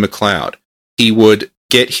Fiona MacLeod, he would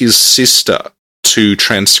get his sister to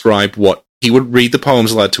transcribe he would read the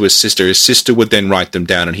poems aloud to his sister. His sister would then write them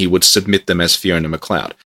down, and he would submit them as Fiona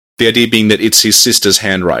MacLeod. The idea being that it's his sister's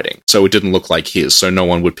handwriting, so it didn't look like his, so no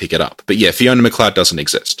one would pick it up. But yeah, Fiona MacLeod doesn't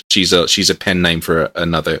exist. She's a pen name for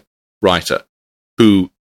another writer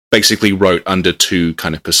who basically wrote under two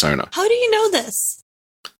kind of persona. How do you know this?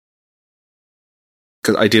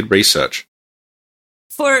 Because I did research.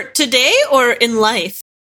 For today or in life?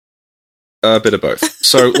 A bit of both.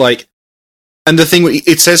 So, like, and the thing,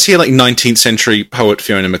 it says here, like, 19th century poet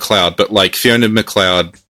Fiona MacLeod, but, like, Fiona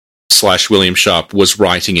MacLeod / William Sharp was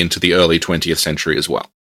writing into the early 20th century as well.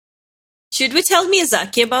 Should we tell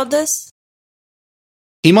Miyazaki about this?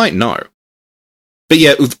 He might know. But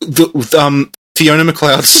yeah, Fiona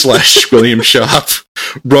MacLeod / William Sharp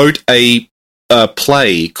wrote a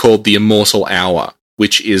play called The Immortal Hour,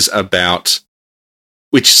 which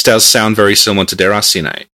does sound very similar to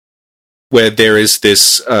Deracine, where there is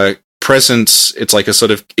this presence. It's like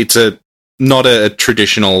not a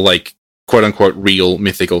traditional, like, quote unquote real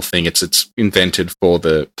mythical thing. It's invented for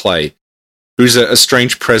the play. Who's a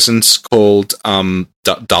strange presence called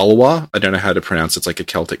Dalwa. I don't know how to pronounce it. It's like a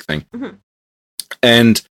Celtic thing. Mm-hmm.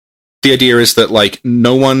 And the idea is that, like,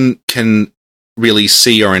 no one can really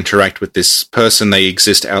see or interact with this person. They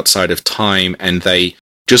exist outside of time, and they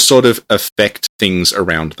just sort of affect things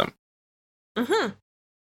around them. Mm-hmm.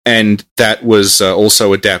 And that was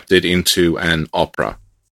also adapted into an opera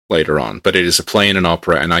later on. But it is a play and an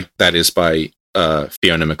opera, and that is by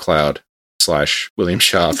Fiona MacLeod / William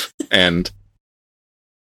Sharp. And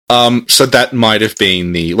so that might have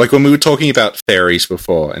been like, when we were talking about fairies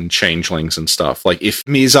before and changelings and stuff, like, if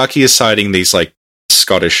Miyazaki is citing these, like,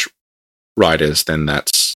 Scottish writers, then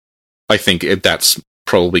I think that's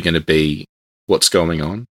probably going to be what's going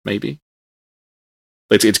on, maybe.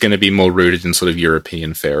 It's going to be more rooted in sort of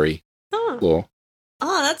European fairy lore.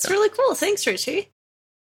 Oh, that's really cool. Thanks, Richie.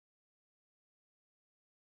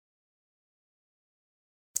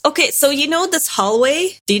 Okay, so you know this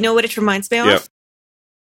hallway? Do you know what it reminds me of? Yep.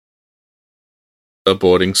 A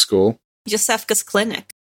boarding school. Josefka's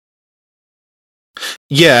clinic.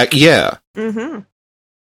 Yeah. Mm-hmm.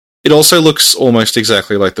 It also looks almost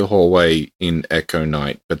exactly like the hallway in Echo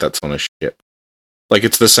Night, but that's on a ship. Like,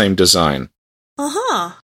 it's the same design.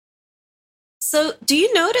 Uh-huh. So, do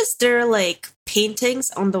you notice there are, like, paintings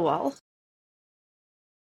on the wall?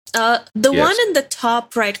 The one in the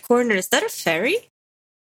top right corner, is that a fairy?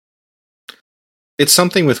 It's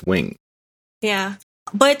something with wings. Yeah.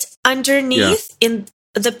 But underneath, in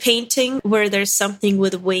the painting where there's something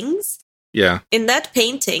with wings, in that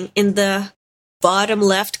painting, in the bottom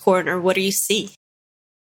left corner, what do you see?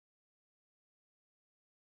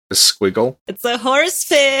 A squiggle? It's a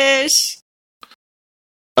horsefish!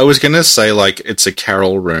 I was going to say, like, it's a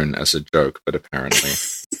Carol rune as a joke, but apparently...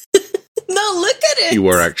 No, look at it! You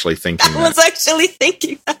were actually thinking that. I was actually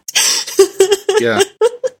thinking that. Yeah.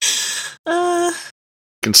 You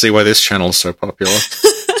can see why this channel is so popular.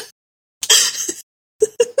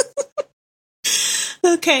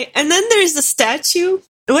 Okay, and then there's the statue.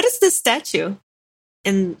 What is this statue?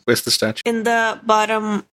 Where's the statue? In the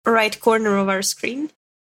bottom right corner of our screen.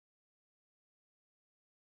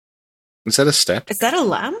 Is that a step? Is that a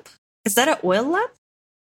lamp? Is that an oil lamp?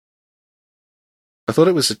 I thought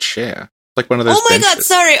it was a chair. like one of those. Oh my benches. God!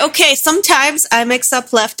 Sorry. Okay, sometimes I mix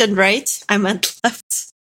up left and right. I meant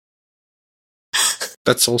left.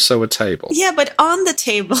 That's also a table. Yeah, but on the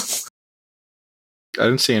table. I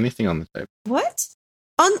don't see anything on the table. What?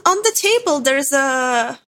 On the table, there's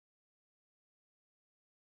a.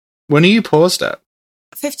 When are you paused at?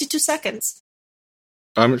 52 seconds.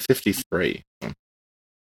 I'm at 53.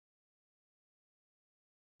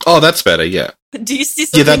 Oh, that's better. Yeah. Do you see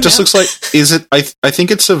something? Yeah, that just looks like. Is it? I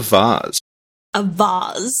think it's a vase. A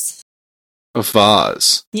vase. A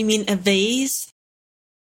vase. You mean a vase?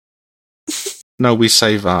 No, we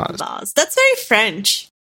say vase. Vase. That's very French.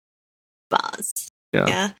 Vase.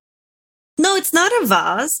 Yeah. No, it's not a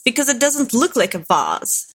vase because it doesn't look like a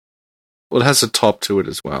vase. Well, it has a top to it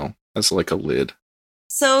as well. It has like a lid.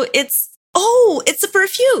 So it's a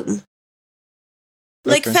perfume.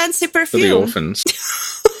 Like fancy perfume. For the orphans.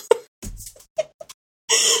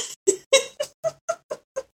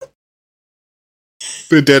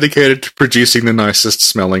 They're dedicated to producing the nicest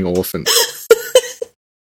smelling orphans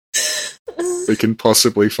they can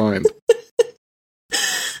possibly find.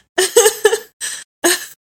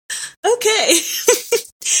 Okay.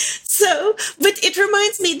 So, but it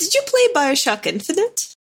reminds me, did you play BioShock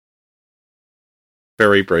Infinite?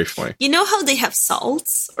 Very briefly. You know how they have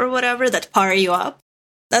salts or whatever that power you up?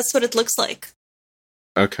 That's what it looks like.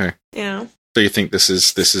 Okay. Yeah. So you think this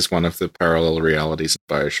is one of the parallel realities of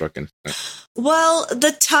BioShock Infinite? Well,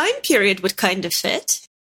 the time period would kind of fit.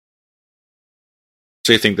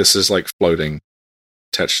 So you think this is like floating,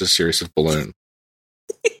 attached to a series of balloons?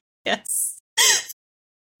 Yes.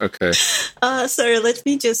 Okay. Sorry, let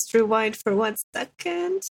me just rewind for 1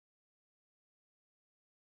 second.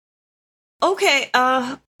 Okay,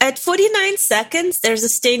 at 49 seconds, there's a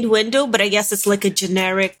stained window, but I guess it's like a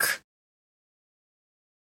generic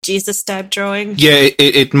Jesus-type drawing. Yeah,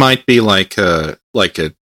 it might be like a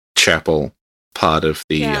chapel part of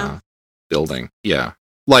the building. Yeah.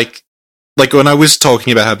 Like when I was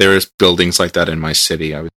talking about how there is buildings like that in my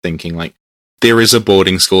city, I was thinking like, there is a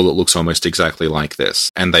boarding school that looks almost exactly like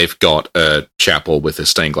this, and they've got a chapel with a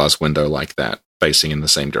stained glass window like that, facing in the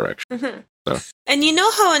same direction. Mm-hmm. So. And you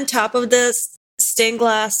know how on top of the stained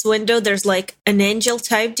glass window, there's like an angel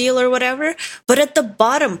type deal or whatever? But at the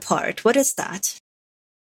bottom part, what is that?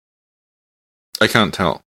 I can't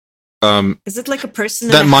tell. Is it like a person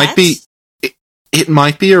that in a might hat? be? It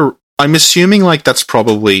might be a. I'm assuming like that's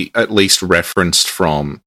probably at least referenced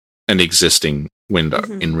from an existing window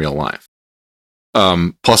in real life.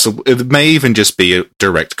 Possible. It may even just be a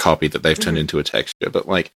direct copy that they've turned into a texture. But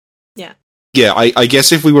like, yeah. I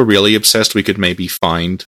guess if we were really obsessed, we could maybe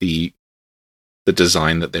find the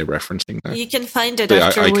design that they're referencing there. You can find it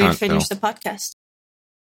after we finish the podcast.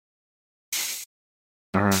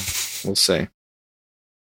 All right, we'll see.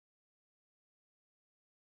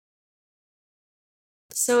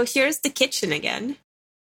 So here's the kitchen again.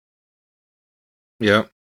 Yeah.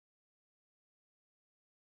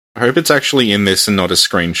 I hope it's actually in this and not a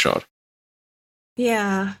screenshot.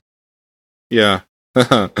 Yeah. Yeah.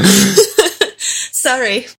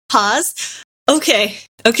 Sorry. Pause. Okay,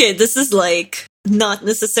 this is like not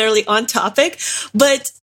necessarily on topic,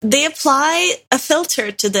 but they apply a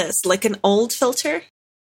filter to this, like an old filter.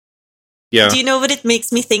 Yeah. Do you know what it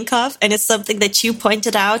makes me think of? And it's something that you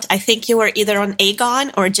pointed out. I think you were either on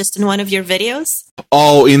Aegon or just in one of your videos.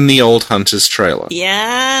 Oh, in the old Hunters trailer.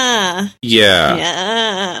 Yeah. Yeah.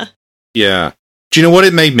 Yeah. Yeah. Do you know what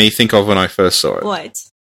it made me think of when I first saw it? What?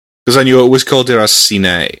 Because I knew it was called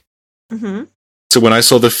Deracine. Mm-hmm. So when I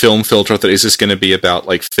saw the film filter, I thought, is this going to be about,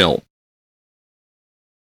 like, film?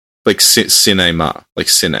 Like, cinema. Like,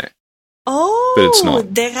 cine. Oh, but it's not.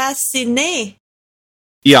 Deracine.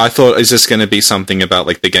 Yeah, I thought, is this going to be something about,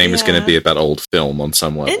 like, the game is going to be about old film on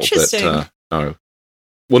some level? Interesting. But, no.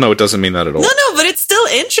 Well, no, it doesn't mean that at all. No, but it's still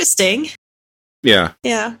interesting. Yeah.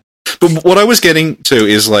 Yeah. But what I was getting to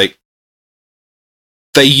is, like,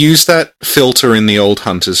 they use that filter in the old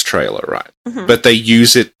Hunters trailer, right? Mm-hmm. But they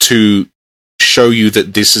use it to show you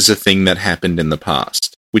that this is a thing that happened in the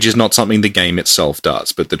past, which is not something the game itself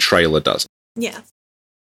does, but the trailer does. Yeah.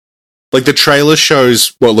 Like, the trailer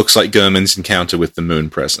shows what looks like Gurman's encounter with the moon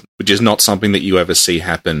present, which is not something that you ever see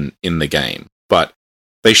happen in the game. But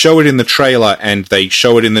they show it in the trailer, and they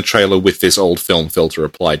show it in the trailer with this old film filter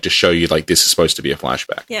applied to show you, like, this is supposed to be a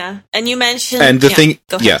flashback. Yeah, and you mentioned... And the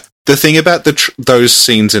thing about those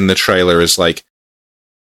scenes in the trailer is, like,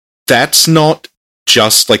 that's not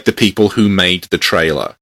just, like, the people who made the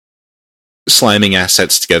trailer slamming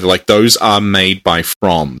assets together. Like, those are made by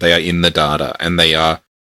From. They are in the data, and they are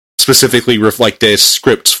specifically, like, they're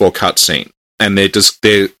scripts for cutscene, and they're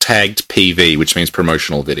tagged PV, which means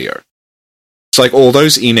promotional video. It's like all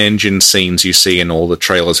those in-engine scenes you see in all the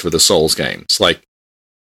trailers for the Souls games. Like,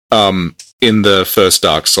 in the first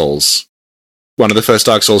Dark Souls, one of the first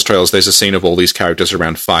Dark Souls trailers, there's a scene of all these characters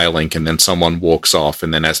around Firelink, and then someone walks off,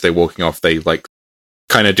 and then as they're walking off, they, like,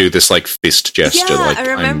 kind of do this, like, fist gesture. Yeah, like,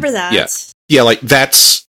 I remember that. Yeah, like,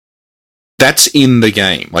 that's in the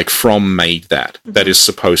game. Like, From made that. Mm-hmm. That is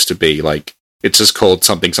supposed to be, like, it's just called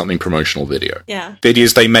something promotional video. Yeah. The idea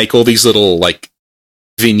is they make all these little, like,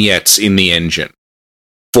 vignettes in the engine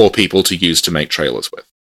for people to use to make trailers with.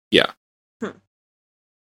 Yeah.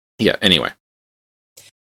 Yeah, anyway.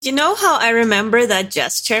 You know how I remember that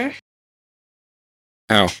gesture?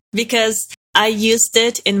 How? Because I used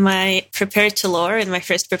it in my Prepare to Lore, in my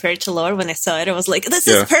first Prepare to Lore. When I saw it, I was like, this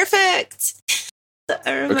is perfect! So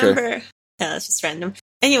I remember. Okay. Yeah, that's just random.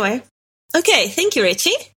 Anyway. Okay, thank you,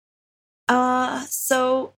 Richie.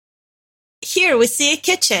 So, here we see a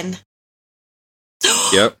kitchen.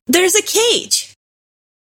 Yep. There's a cage.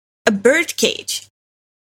 A bird cage.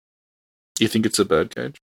 You think it's a bird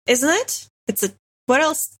cage? Isn't it? It's a... What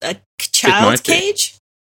else? A child cage?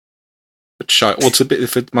 A child. Well, it's a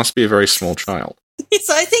bit... It must be a very small child.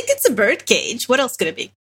 So I think it's a bird cage. What else could it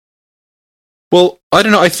be? Well, I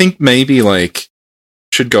don't know. I think maybe, like,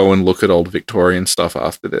 should go and look at old Victorian stuff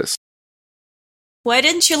after this. Why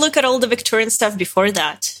didn't you look at all the Victorian stuff before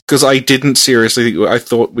that? Because I didn't seriously... I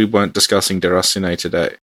thought we weren't discussing Deracine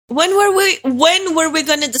today. When were we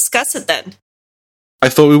going to discuss it then? I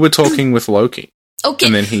thought we were talking with Loki. Okay.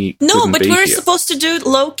 And then he No, but we're here. supposed to do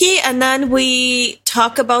Loki, and then we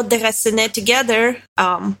talk about Deracine together.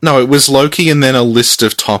 No, it was Loki and then a list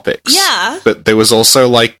of topics. Yeah. But there was also,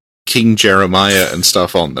 like, King Jeremiah and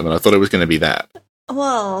stuff on them, and I thought it was going to be that.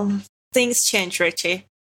 Well, things change, Richie.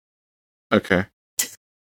 Okay.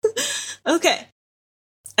 Okay.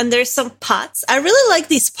 And there's some pots. I really like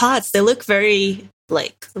these pots. They look very,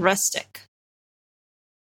 like, rustic.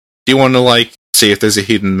 Do you want to, like, see if there's a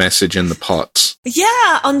hidden message in the pots?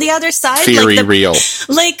 Yeah, on the other side. Theory like real.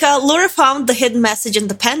 Like, Laura found the hidden message in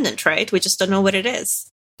the pendant, right? We just don't know what it is.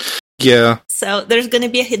 Yeah. So there's going to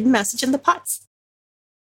be a hidden message in the pots.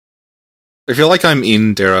 I feel like I'm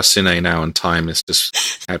in Deracine now, and time is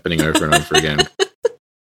just happening over and over again.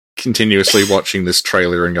 Continuously watching this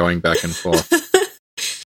trailer and going back and forth.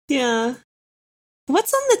 Yeah.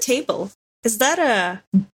 What's on the table? Is that a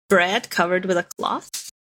bread covered with a cloth?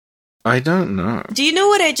 I don't know. Do you know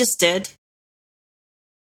what I just did?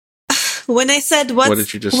 When I said what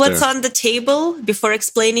did you just what's do? on the table before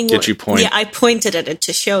explaining Did you point? Yeah, I pointed at it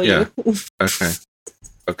to show you. Okay.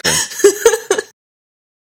 Okay.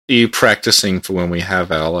 Are you practicing for when we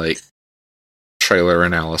have our, like, trailer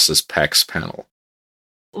analysis PAX panel?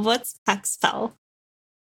 What's PAX panel?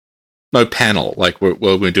 No, panel. Like,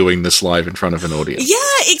 we're doing this live in front of an audience.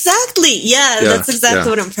 Yeah, exactly. Yeah, that's exactly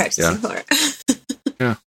what I'm practicing for.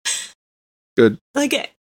 Yeah. Good. Okay.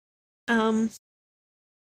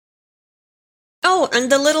 Oh,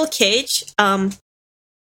 and the little cage.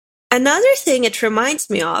 Another thing it reminds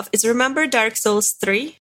me of is, remember Dark Souls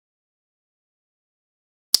 3?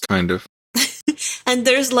 Kind of. And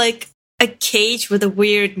there's, like, a cage with a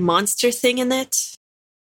weird monster thing in it.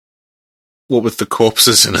 What, with the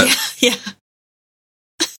corpses in it? Yeah.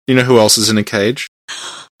 You know who else is in a cage?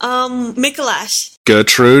 Mikolash.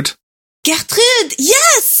 Gertrude? Gertrude!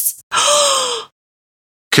 Yes!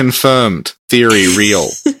 Confirmed. Theory real.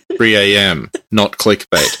 3 a.m. Not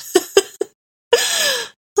clickbait.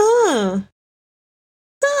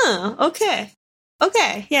 Okay.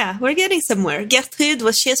 Okay, yeah, we're getting somewhere. Gertrude,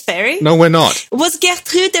 was she a fairy? No, we're not. Was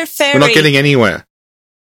Gertrude their fairy? We're not getting anywhere.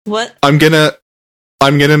 What? I'm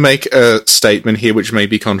gonna make a statement here which may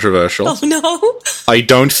be controversial. Oh, no? I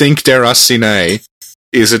don't think Deracine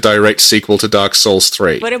is a direct sequel to Dark Souls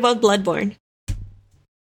 3. What about Bloodborne?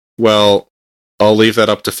 Well, I'll leave that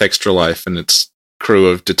up to Fextra Life and its crew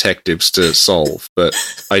of detectives to solve, but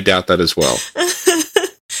I doubt that as well.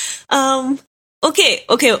 Okay,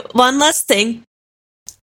 one last thing.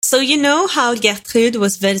 So you know how Gertrude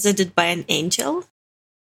was visited by an angel?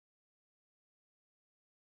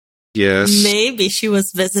 Yes. Maybe she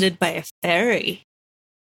was visited by a fairy.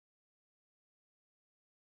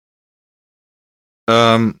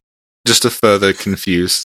 Just to further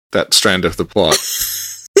confuse that strand of the plot.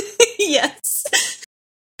 Yes.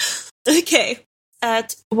 Okay.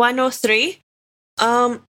 At 103,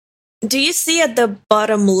 do you see at the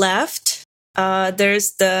bottom left,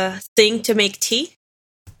 there's the thing to make tea?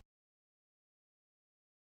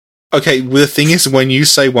 Okay, the thing is, when you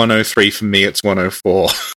say 103, for me it's 104.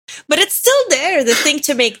 But it's still there, the thing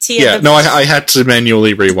to make tea. Yeah, no, I had to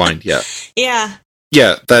manually rewind, yeah.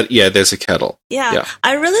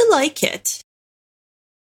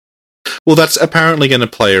 Well, that's apparently going to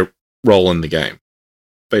play a role in the game,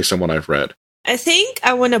 based on what I've read. I think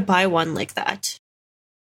I want to buy one like that.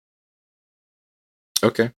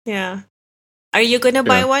 Okay. Yeah. Are you going to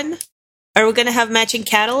buy one? Are we going to have matching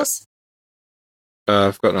kettles?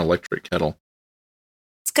 I've got an electric kettle.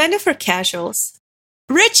 It's kind of for casuals.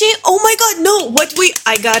 Richie, oh my god, no!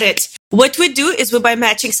 I got it. What we do is we buy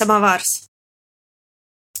matching samovars.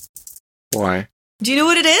 Why? Do you know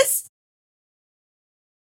what it is?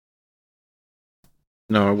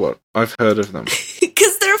 No, what? I've heard of them.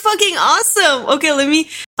 Because they're fucking awesome! Okay,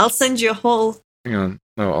 I'll send you a whole... Hang on.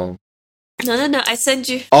 No, I send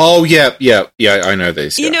you... Oh, yeah, I know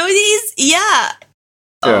these. You know these? Yeah.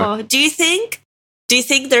 Oh, do you think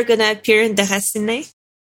they're gonna appear in Deracine?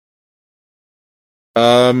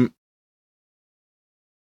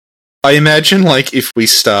 I imagine, like, if we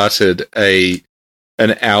started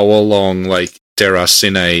an hour-long, like,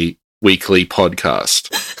 Deracine weekly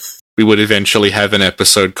podcast, we would eventually have an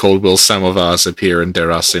episode called Will Samovars Appear in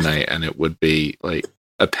Deracine, and it would be, like,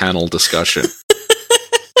 a panel discussion.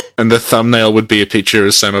 And the thumbnail would be a picture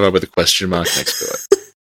of Samovar with a question mark next to it.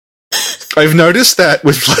 I've noticed that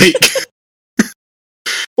with, like,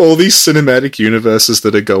 all these cinematic universes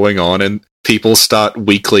that are going on, and people start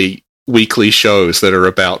weekly shows that are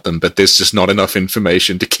about them, but there's just not enough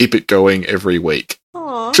information to keep it going every week.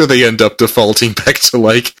 Aww. So they end up defaulting back to,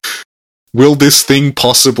 like, will this thing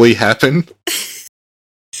possibly happen?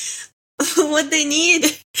 What they need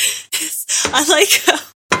is, I like...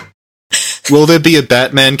 Will there be a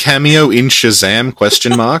Batman cameo in Shazam?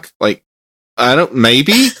 Question mark. Like, I don't...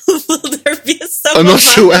 Maybe? Will there be a I'm not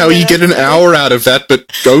sure how you get an hour out of that,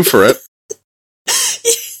 but go for it.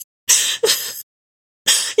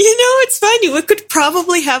 You know, it's funny. We could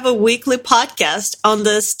probably have a weekly podcast on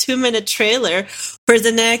this 2-minute trailer for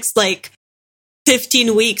the next,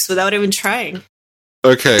 15 weeks without even trying.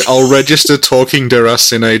 Okay, I'll register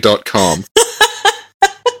talkingderacine.com.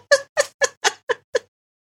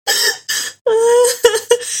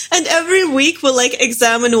 And every week we'll,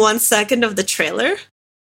 examine 1 second of the trailer.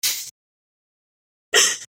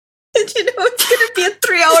 And you know, it's going to be a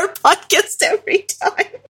 3-hour podcast every time.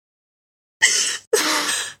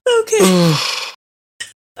 Okay.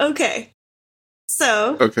 Okay.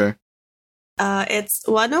 So. Okay. It's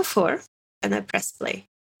 1:04, and I press play.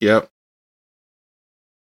 Yep.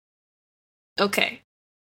 Okay.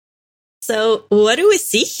 So, what do we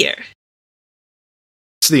see here?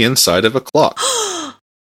 It's the inside of a clock.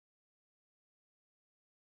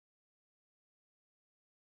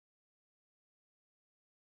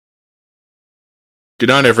 Good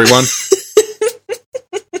night, everyone.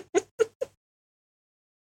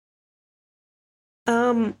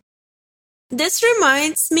 This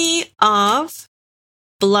reminds me of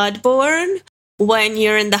Bloodborne when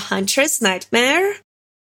you're in the Hunter's Nightmare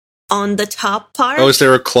on the top part. Oh, is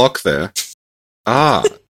there a clock there? Ah,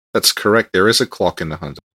 that's correct. There is a clock in the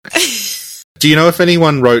Hunter's Nightmare. Do you know if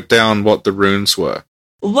anyone wrote down what the runes were?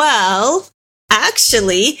 Well,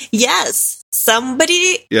 actually, yes.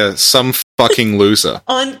 Somebody... Yeah, some fucking loser.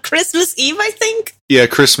 On Christmas Eve, I think? Yeah,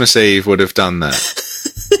 Christmas Eve would have done that.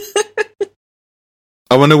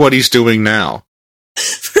 I wonder what he's doing now.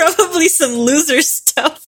 Probably some loser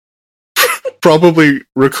stuff. Probably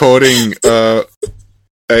recording a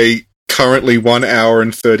currently 1 hour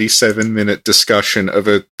and 37-minute discussion of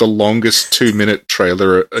the longest 2-minute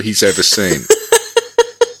trailer he's ever seen.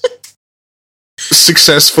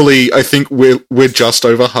 Successfully, I think we're just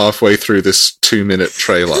over halfway through this 2-minute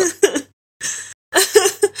trailer.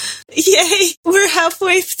 Yay, we're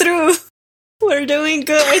halfway through. We're doing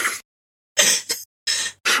good.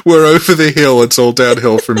 We're over the hill. It's all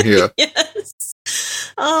downhill from here. Yes.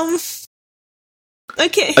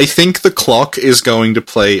 Okay. I think the clock is going to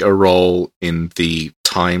play a role in the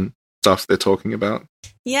time stuff they're talking about.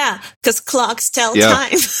 Yeah, because clocks tell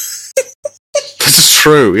time. This is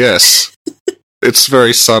true, yes. It's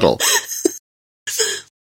very subtle.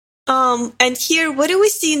 And here, what do we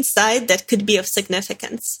see inside that could be of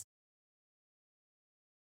significance?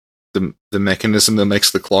 The mechanism that makes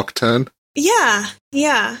the clock turn? Yeah.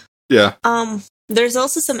 Yeah. There's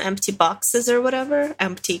also some empty boxes or whatever,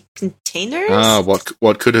 empty containers. Ah,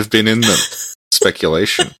 what could have been in them?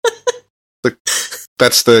 Speculation.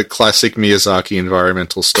 That's the classic Miyazaki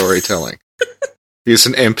environmental storytelling. Here's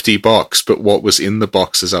an empty box, but what was in the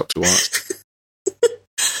box is up to us.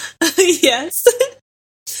 Yes.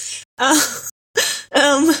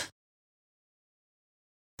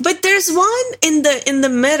 But there's one in the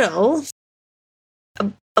middle.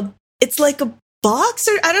 It's like a box,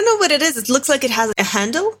 or I don't know what it is. It looks like it has a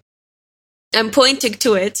handle. I'm pointing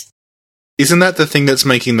to it. Isn't that the thing that's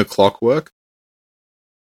making the clock work?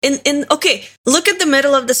 Okay, look at the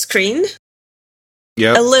middle of the screen.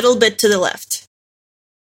 Yeah. A little bit to the left.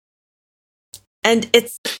 And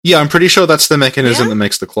it's... Yeah, I'm pretty sure that's the mechanism that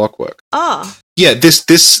makes the clock work. Oh. Yeah, this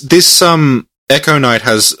Echo Knight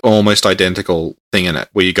has almost identical thing in it,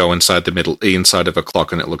 where you go inside of a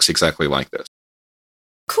clock and it looks exactly like this.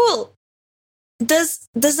 Cool. Does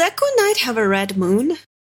Echo Knight have a red moon?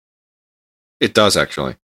 It does,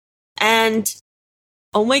 actually. And,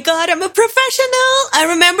 oh my god, I'm a professional! I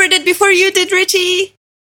remembered it before you did, Richie!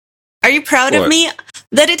 Are you proud of me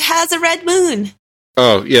that it has a red moon?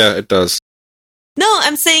 Oh, yeah, it does. No,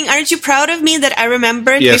 I'm saying, aren't you proud of me that I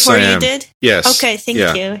remembered before you did? Yes. Okay, thank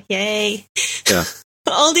you. Yay. Yeah.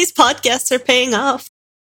 All these podcasts are paying off.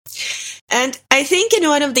 And I think in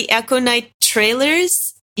one of the Echo Knight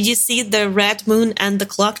trailers, you see the red moon and the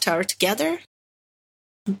clock tower together.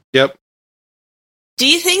 Yep. Do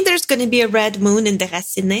you think there's going to be a red moon in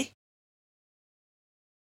Deracine?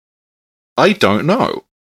 I don't know.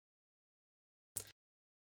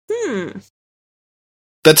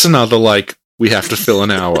 That's another, we have to fill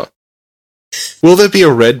an hour. Will there be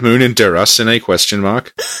a red moon in Deracine? ?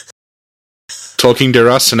 Talking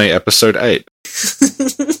Deracine, episode 8.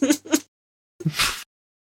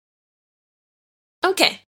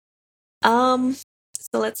 Okay. So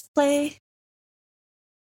let's play.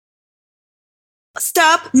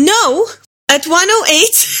 Stop. No! At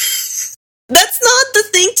 108. That's not the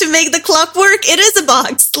thing to make the clock work. It is a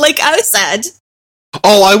box, like I said.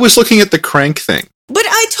 Oh, I was looking at the crank thing. But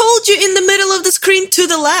I told you in the middle of the screen to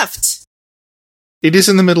the left. It is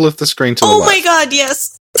in the middle of the screen to the left. Oh my god,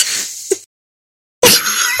 yes.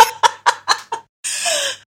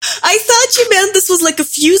 I thought you meant this was like a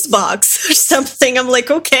fuse box or something. I'm like,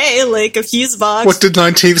 okay, like a fuse box. What did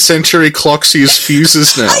 19th century clocks use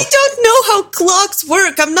fuses now? I don't know how clocks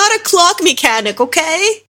work. I'm not a clock mechanic,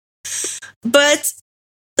 okay? But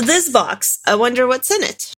this box, I wonder what's in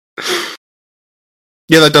it.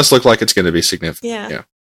 Yeah, that does look like it's going to be significant.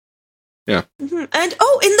 Yeah. Mm-hmm. And,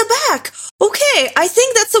 in the back. Okay, I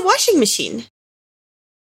think that's a washing machine.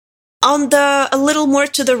 A little more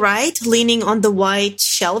to the right, leaning on the white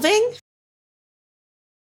shelving.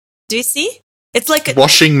 Do you see? It's like a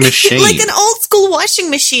washing machine. Like an old school washing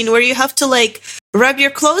machine where you have to rub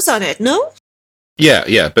your clothes on it, no?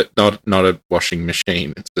 Yeah, but not a washing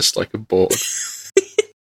machine. It's just like a board.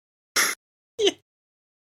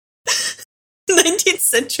 19th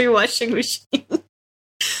century washing machine.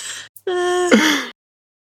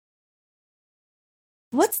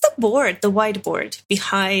 What's the board, the whiteboard,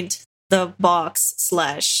 behind the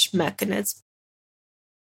box/mechanism?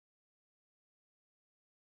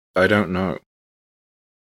 I don't know.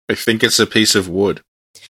 I think it's a piece of wood.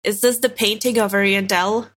 Is this the painting of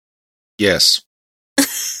Ariandel? Yes.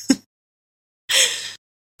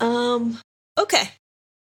 Okay.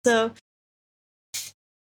 So...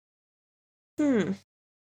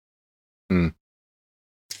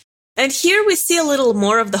 And here we see a little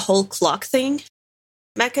more of the whole clock thing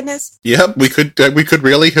mechanism. Yep, we could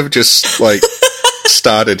really have just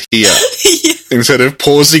started here instead of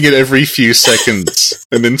pausing it every few seconds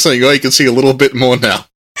and then saying, you can see a little bit more now.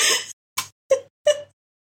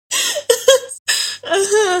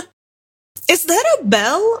 Is that a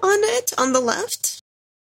bell on it on the left?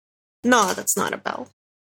 No, that's not a bell.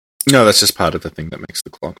 No, that's just part of the thing that makes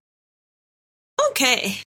the clock.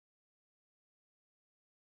 Okay.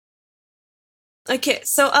 Okay,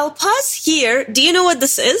 so I'll pause here. Do you know what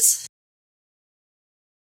this is?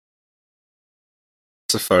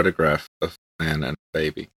 It's a photograph of a man and a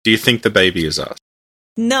baby. Do you think the baby is us?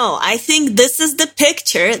 No, I think this is the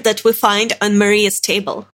picture that we find on Maria's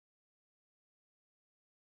table.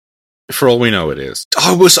 For all we know, it is.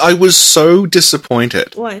 I was so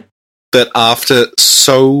disappointed. What? That after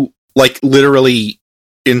literally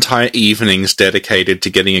entire evenings dedicated to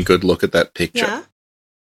getting a good look at that picture. Yeah.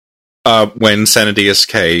 When Sanadius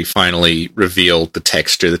K finally revealed the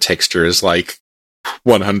texture is 100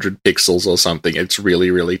 pixels or something. It's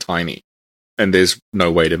really, really tiny. And there's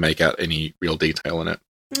no way to make out any real detail in it.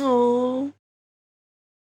 Oh.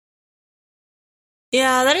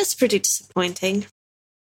 Yeah, that is pretty disappointing.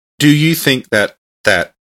 Do you think that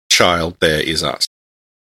child there is us?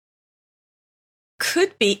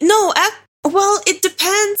 Could be. No, well, it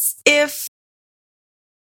depends if...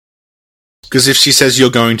 Because if she says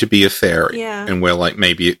you're going to be a fairy, yeah. And we're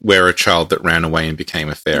maybe we're a child that ran away and became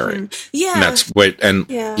a fairy. Mm-hmm. Yeah. And that's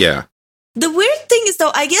yeah. The weird thing is,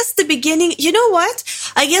 though, I guess the beginning... You know what?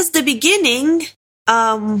 I guess the beginning,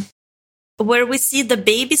 where we see the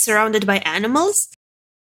baby surrounded by animals,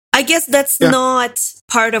 I guess that's not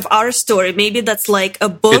part of our story. Maybe that's a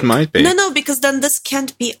book. It might be. No, because then this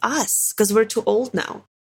can't be us, because we're too old now.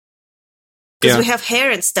 Because we have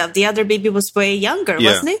hair and stuff. The other baby was way younger,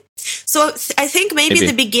 wasn't he? So I think maybe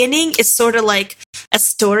the beginning is sort of like a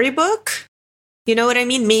storybook. You know what I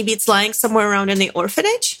mean? Maybe it's lying somewhere around in the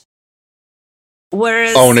orphanage.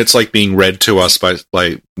 Whereas, and it's like being read to us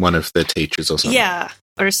by one of the teachers or something. Yeah,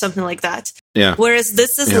 or something like that. Yeah. Whereas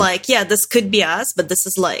this is like, this could be us, but this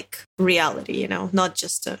is like reality, not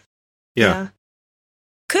just a... Yeah.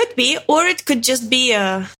 Could be, or it could just be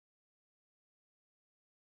a...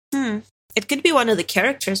 It could be one of the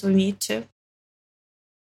characters we meet too.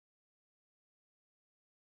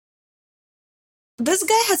 This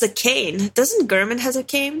guy has a cane. Doesn't Gurman has a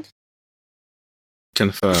cane?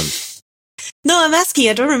 Confirmed. No, I'm asking.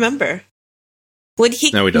 I don't remember. Would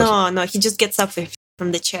he? No, he doesn't. No, he just gets up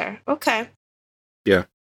from the chair. Okay. Yeah.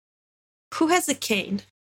 Who has a cane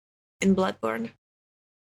in Bloodborne?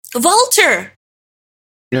 Walter!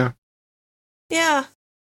 Yeah. Yeah.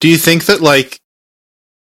 Do you think that,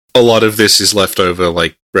 a lot of this is leftover,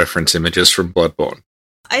 reference images from Bloodborne?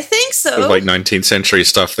 I think so. With, 19th century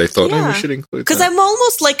stuff, they thought, we should include that. Because I'm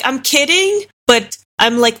almost I'm kidding, but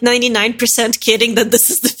I'm 99% kidding that this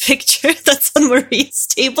is the picture that's on Maria's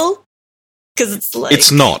table. Because it's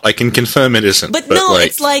It's not. I can confirm it isn't. But no,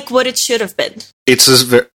 it's what it should have been. It's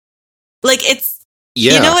as... it's...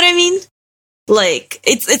 Yeah. You know what I mean?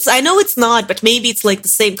 It's... I know it's not, but maybe it's the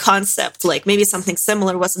same concept. Maybe something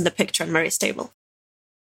similar was in the picture on Maria's table.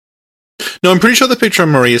 No, I'm pretty sure the picture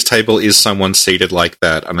on Maria's table is someone seated like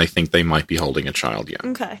that, and I think they might be holding a child, yeah.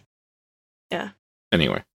 Okay. Yeah.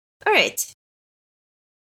 Anyway. All right.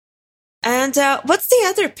 And what's the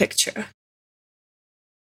other picture?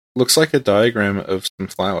 Looks like a diagram of some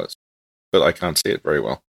flowers, but I can't see it very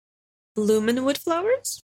well. Lumenwood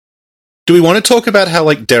flowers? Do we want to talk about how,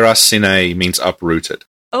 Deracine means uprooted?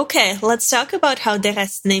 Okay, let's talk about how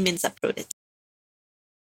Deracine means uprooted.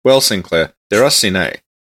 Well, Sinclair, Deracine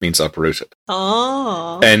means uprooted.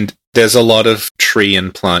 Oh. And there's a lot of tree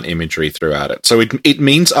and plant imagery throughout it. So it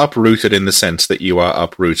means uprooted in the sense that you are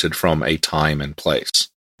uprooted from a time and place,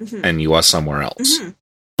 and you are somewhere else. Mm-hmm.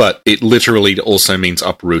 But it literally also means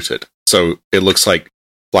uprooted. So it looks like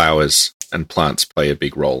flowers and plants play a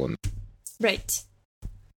big role in it. Right.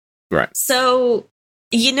 Right. So,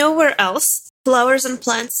 where else flowers and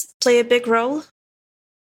plants play a big role?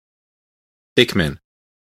 Pikmin.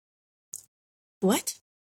 What?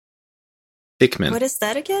 Pikmin. What is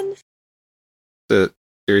that again? The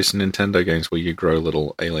series of Nintendo games where you grow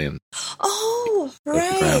little aliens. Oh,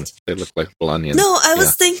 right. They look like little onions. No, I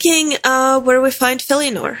was thinking where we find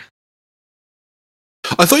Felinor.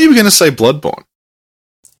 I thought you were going to say Bloodborne.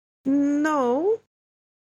 No.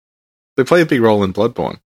 They play a big role in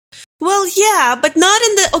Bloodborne. Well, yeah, but not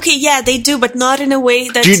in the... Okay, yeah, they do, but not in a way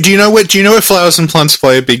that... Do you know where flowers and plants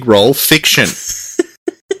play a big role? Fiction.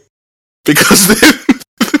 Because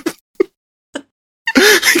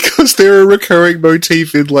they're a recurring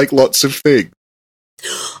motif in, lots of things.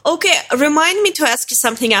 Okay, remind me to ask you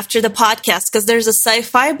something after the podcast, because there's a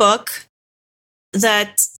sci-fi book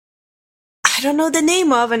that I don't know the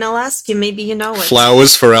name of, and I'll ask you, maybe you know it.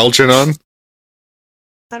 Flowers for Algernon?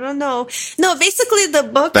 I don't know. No, basically the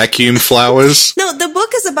book... Vacuum flowers? No, the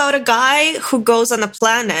book is about a guy who goes on a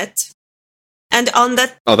planet, and on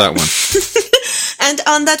that... Oh, that one. And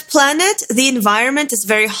on that planet, the environment is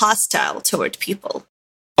very hostile toward people.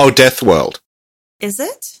 Oh, Death World. Is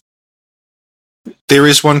it? There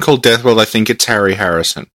is one called Death World. I think it's Harry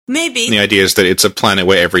Harrison. Maybe. And the idea is that it's a planet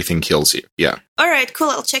where everything kills you. Yeah. All right, cool.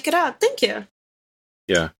 I'll check it out. Thank you.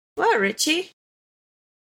 Yeah. Wow, Richie.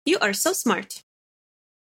 You are so smart.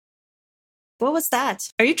 What was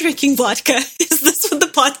that? Are you drinking vodka? Is this what the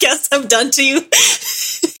podcasts have done to you?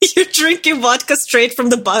 You're drinking vodka straight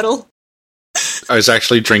from the bottle. I was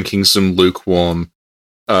actually drinking some lukewarm,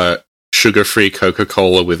 sugar-free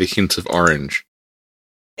Coca-Cola with a hint of orange.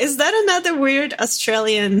 Is that another weird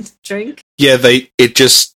Australian drink? Yeah, it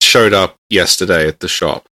just showed up yesterday at the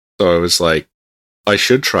shop. So I was like, I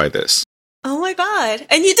should try this. Oh my god.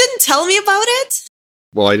 And you didn't tell me about it?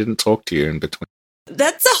 Well, I didn't talk to you in between.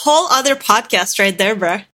 That's a whole other podcast right there,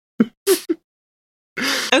 bruh.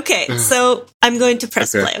 Okay, so I'm going to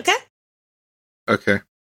press play, okay? Okay.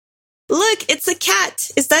 Look, it's a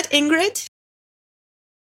cat. Is that Ingrid?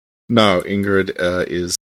 No, Ingrid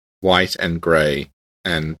is white and grey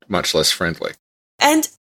and much less friendly. And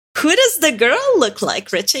who does the girl look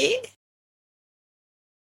like, Richie?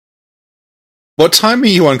 What time are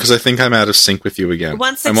you on? Because I think I'm out of sync with you again.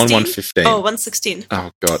 1:16? I'm on 1:15. Oh, 1:16.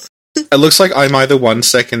 Oh, God. It looks like I'm either 1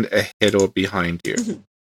 second ahead or behind you. Mm-hmm.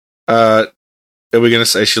 Are we going to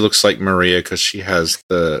say she looks like Maria because she has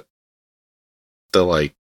the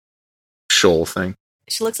shawl thing?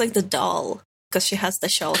 She looks like the doll. because she has the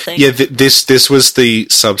shell thing. Yeah, this was the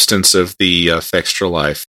substance of the Fextra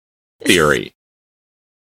Life theory.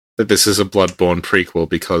 That this is a Bloodborne prequel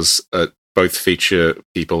because both feature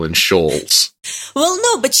people in shawls. Well,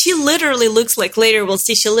 no, but she literally looks like, later we'll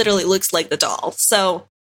see, she literally looks like the doll. So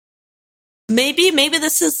maybe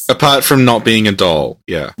this is... Apart from not being a doll,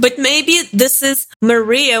 yeah. But maybe this is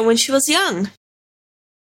Maria when she was young.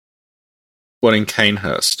 What, in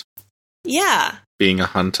Canehurst? Yeah. Being a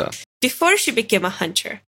hunter. Before she became a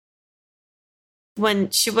hunter.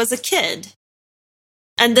 When she was a kid.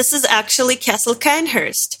 And this is actually Castle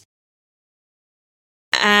Canehurst.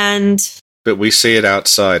 But we see it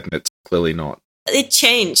outside, and it's clearly not. It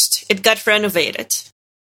changed. It got renovated.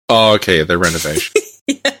 Oh, okay, the renovation.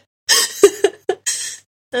 Yeah.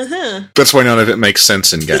 Uh-huh. That's why none of it makes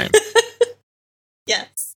sense in game.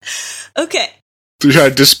 Yes. Okay. We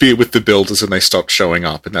had a dispute with the builders, and they stopped showing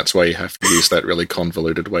up, and that's why you have to use that really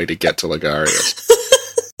convoluted way to get to Logarius.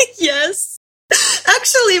 Yes.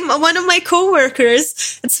 Actually, one of my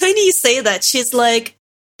coworkers, it's funny you say that, she's like,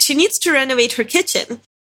 she needs to renovate her kitchen.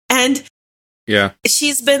 And yeah,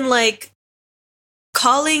 she's been like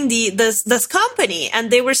calling this company,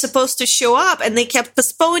 and they were supposed to show up, and they kept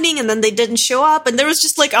postponing, and then they didn't show up, and there was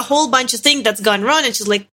just like a whole bunch of things that's gone wrong, and she's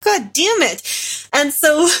like, God damn it. And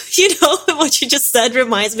so, what you just said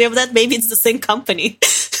reminds me of that. Maybe it's the same company.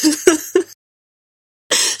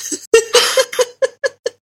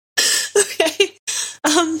 Okay.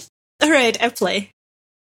 All right, I play.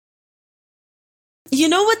 You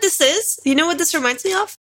know what this is? You know what this reminds me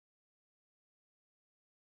of?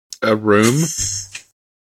 A room?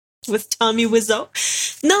 With Tommy Wiseau?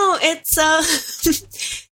 No,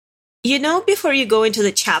 it's, before you go into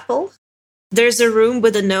the chapel, there's a room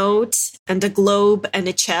with a note and a globe and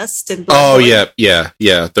a chest and blah, oh, blah.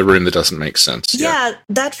 yeah. The room that doesn't make sense. Yeah,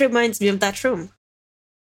 that reminds me of that room.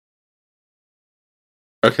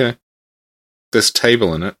 Okay. There's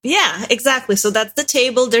table in it. Yeah, exactly. So that's the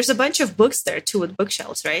table. There's a bunch of books there, too, with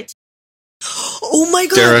bookshelves, right? Oh my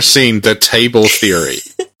god! Deracine, the table theory.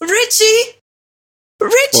 Richie!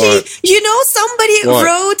 What? Somebody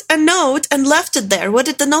wrote a note and left it there. What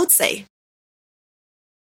did the note say?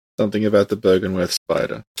 Something about the Bergenworth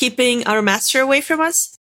spider. Keeping our master away from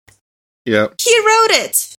us? Yeah. He wrote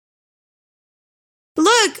it!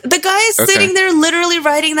 Look, the guy is sitting there literally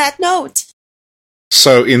writing that note.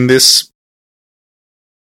 So in this...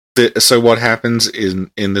 So what happens in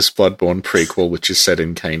this Bloodborne prequel, which is set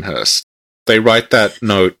in Canehurst, they write that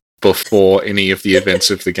note before any of the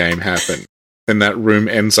events of the game happen, and that room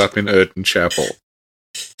ends up in Erden Chapel.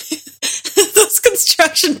 Those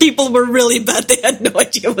construction people were really bad. They had no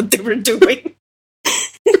idea what they were doing.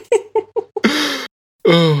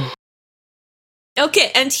 Oh.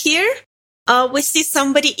 Okay, and here we see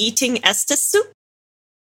somebody eating Estes soup.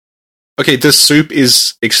 Okay, the soup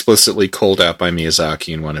is explicitly called out by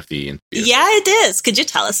Miyazaki in one of the interviews. Yeah, it is. Could you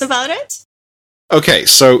tell us about it? Okay,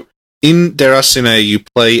 so in Deracine, you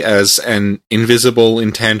play as an invisible,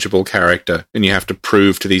 intangible character, and you have to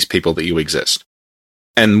prove to these people that you exist.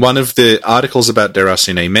 And one of the articles about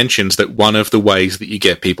Deracine mentions that one of the ways that you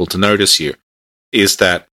get people to notice you is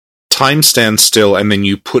that time stands still, and then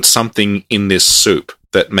you put something in this soup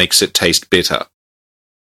that makes it taste bitter.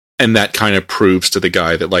 And that kind of proves to the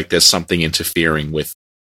guy that, there's something interfering with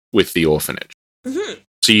the orphanage. Mm-hmm.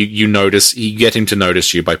 So you get him to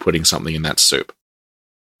notice you by putting something in that soup.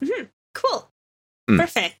 Mm-hmm. Cool.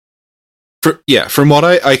 Perfect. From what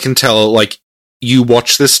I can tell, you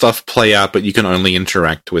watch this stuff play out, but you can only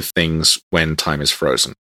interact with things when time is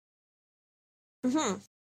frozen. Mm-hmm.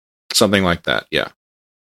 Something like that, yeah.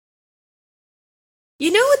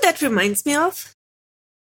 You know what that reminds me of?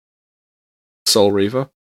 Soul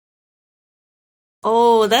Reaver?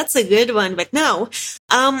 Oh, that's a good one, but no.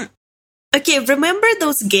 Okay, remember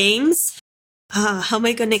those games? How am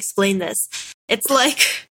I going to explain this? It's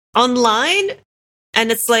online,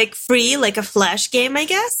 and it's free, like a flash game, I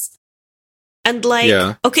guess. And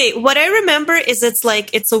okay, what I remember is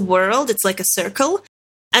it's a world, it's like a circle,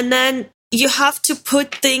 and then you have to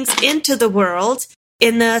put things into the world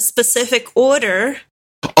in a specific order.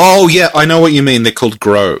 Oh, yeah, I know what you mean. They're called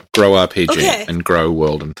Grow RPG and Grow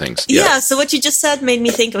World and things. Yeah, so what you just said made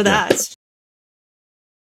me think of that.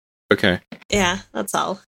 Okay. Yeah, that's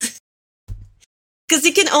all. Because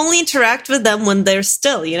you can only interact with them when they're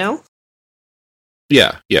still, Yeah.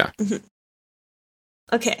 Mm-hmm.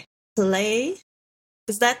 Okay. Play.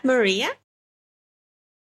 Is that Maria?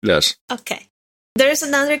 Yes. Okay. There's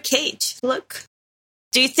another cage. Look.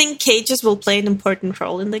 Do you think cages will play an important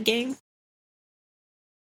role in the game?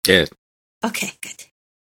 Yeah. Okay, good.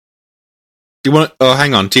 Do you want? Oh,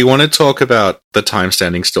 hang on. Do you want to talk about the time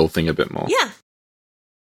standing still thing a bit more? Yeah,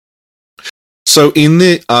 So in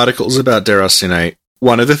the articles about Deracine,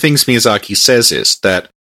 one of the things Miyazaki says is that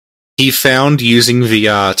he found using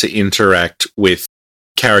VR to interact with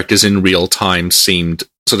characters in real time seemed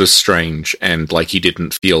sort of strange and like he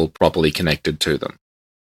didn't feel properly connected to them.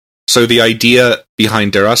 So the idea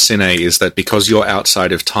behind Deracine is that because you're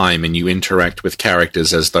outside of time and you interact with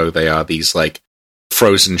characters as though they are these like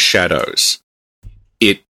frozen shadows,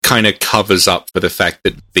 it kind of covers up for the fact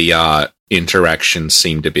that VR interaction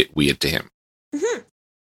seemed a bit weird to him. Mm-hmm.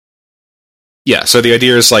 Yeah, so the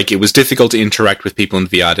idea is like it was difficult to interact with people in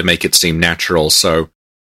VR to make it seem natural, so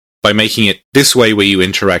by making it this way where you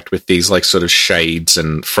interact with these like sort of shades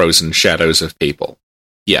and frozen shadows of people,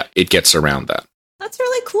 yeah, it gets around that. That's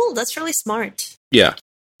really cool. That's really smart. Yeah.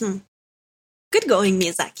 Good going,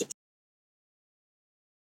 Miyazaki.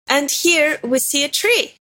 And here we see a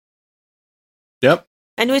tree. Yep.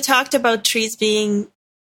 And we talked about trees being...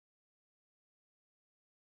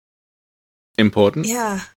 important?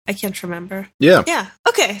 Yeah, I can't remember. Yeah. Yeah,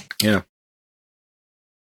 okay. Yeah.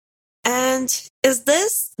 And is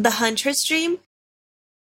this the hunter's dream?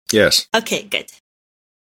 Yes. Okay, good.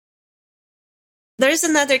 There's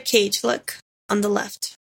another cage, look, on the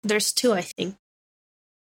left. There's two, I think.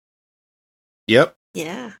 Yep.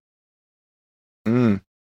 Yeah. Mm.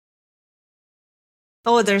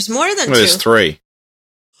 Oh, there's more than two. There's three.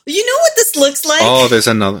 You know what this looks like? Oh, there's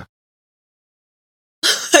another.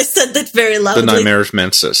 I said that very loudly. The Nightmare of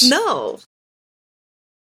Mensis. No.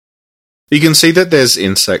 You can see that there's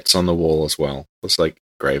insects on the wall as well. It's like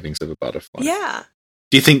engravings of a butterfly. Yeah.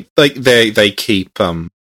 Do you think like they keep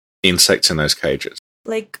insects in those cages?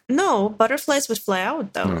 Like, no, butterflies would fly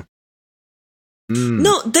out, though. No. Mm.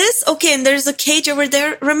 No, this, okay, and there's a cage over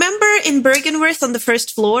there. Remember in Bergenworth on the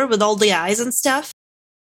first floor with all the eyes and stuff?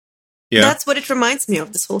 Yeah. That's what it reminds me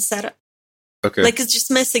of, this whole setup. Okay. Like, it's just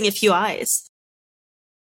missing a few eyes.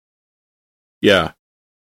 Yeah.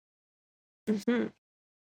 Mm-hmm.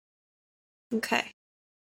 Okay.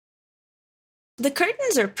 The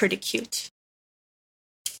curtains are pretty cute.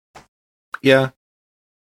 Yeah.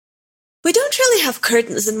 We don't really have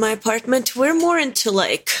curtains in my apartment. We're more into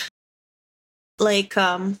we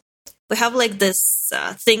have like this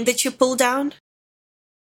thing that you pull down.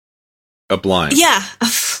 A blind. Yeah.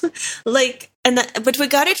 But we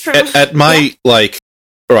got it from... At my, my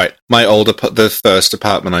the first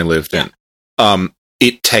apartment I lived in,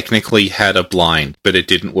 it technically had a blind, but it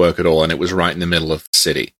didn't work at all, and it was right in the middle of the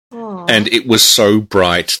city. Aww. And it was so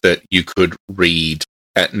bright that you could read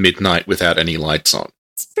at midnight without any lights on.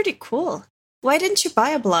 It's pretty cool. Why didn't you buy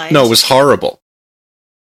a blind? No, it was horrible.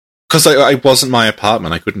 Because I wasn't my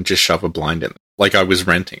apartment. I couldn't just shove a blind in. Like, I was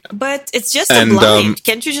renting it. But it's just a blind.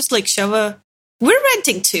 Can't you just, shove a... We're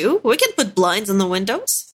renting, too. We can put blinds on the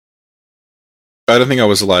windows. I don't think I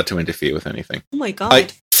was allowed to interfere with anything. Oh, my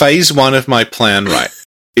God. Phase 1 of my plan,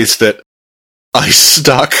 is that I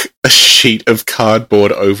stuck a sheet of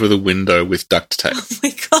cardboard over the window with duct tape. Oh,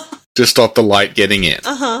 my God. To stop the light getting in.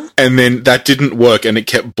 Uh-huh. And then that didn't work, and it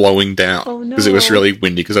kept blowing down. Oh, no. Because it was really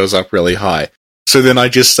windy, because I was up really high. So then I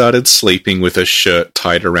just started sleeping with a shirt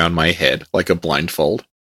tied around my head, like a blindfold.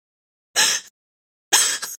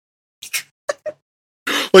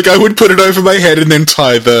 Like, I would put it over my head and then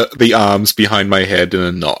tie the arms behind my head in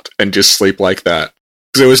a knot and just sleep like that.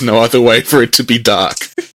 Because there was no other way for it to be dark.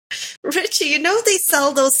 Richie, you know they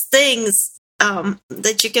sell those things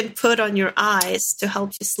that you can put on your eyes to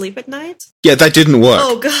help you sleep at night? Yeah, that didn't work.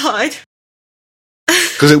 Oh, God.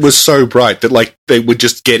 Because it was so bright that, they would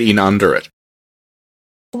just get in under it.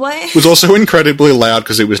 Why? It was also incredibly loud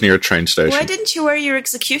because it was near a train station. Why didn't you wear your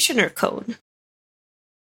executioner coat?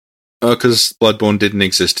 Because Bloodborne didn't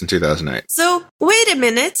exist in 2008. So, wait a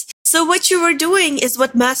minute. So what you were doing is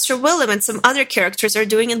what Master Willem and some other characters are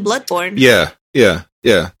doing in Bloodborne. Yeah. And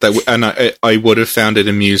I would have found it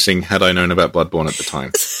amusing had I known about Bloodborne at the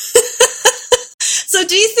time. So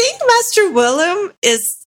do you think Master Willem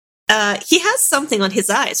is... he has something on his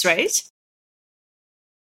eyes, right?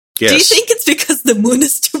 Yes. Do you think it's because the moon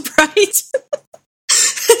is too bright?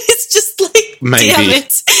 It's just like, maybe. Damn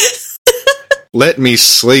it. Let me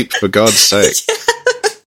sleep, for God's sake. Yeah.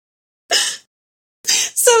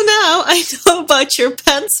 So now I know about your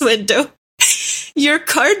pants window. Your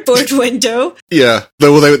cardboard window. Yeah.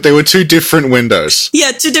 They were two different windows.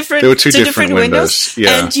 Yeah, two different windows.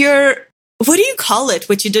 Yeah. And your... What do you call it,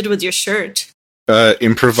 what you did with your shirt?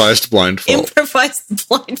 Improvised blindfold. Improvised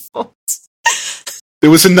blindfold. There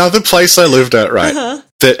was another place I lived at,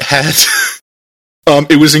 that had...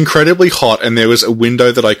 it was incredibly hot, and there was a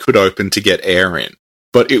window that I could open to get air in.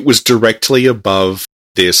 But it was directly above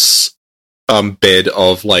this bed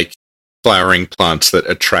of, flowering plants that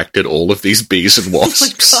attracted all of these bees and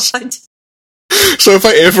wasps. Oh my God. So if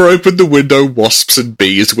I ever opened the window, wasps and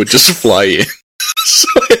bees would just fly in. So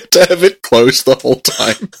I had to have it closed the whole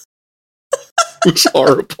time. It was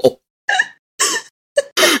horrible.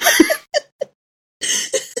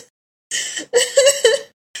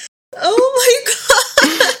 Oh my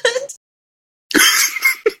god!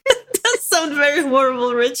 That sounds very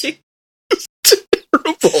horrible, Richie.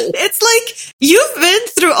 Terrible. It's like, you've been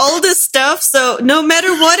through all this stuff, so no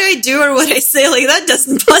matter what I do or what I say, like, that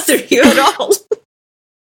doesn't bother you at all.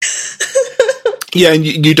 Yeah, and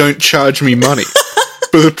you don't charge me money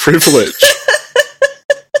for the privilege.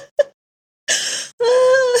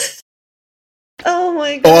 Oh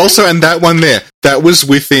my god. Oh, also, and that one there, that was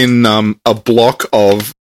within a block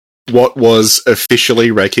of what was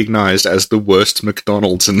officially recognized as the worst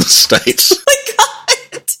McDonald's in the States. Oh my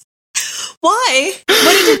god! Why?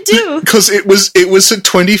 What did it do? Because it was a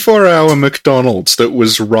 24-hour McDonald's that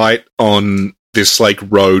was right on this, like,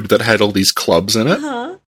 road that had all these clubs in it.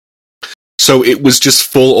 Uh-huh. So it was just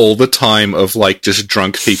full all the time of, like, just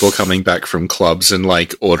drunk people coming back from clubs and,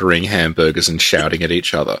 like, ordering hamburgers and shouting at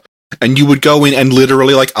each other. And you would go in and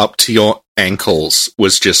literally, like, up to your ankles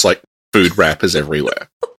was just, like, food wrappers everywhere.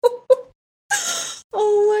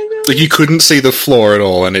 Oh my god. Like, you couldn't see the floor at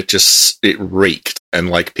all, and it reeked. And,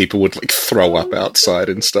 like, people would, like, throw up outside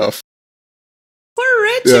and stuff. Poor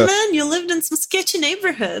Richie, man. You lived in some sketchy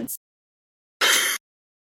neighborhoods.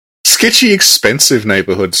 Sketchy, expensive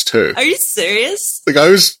neighborhoods, too. Are you serious? Like,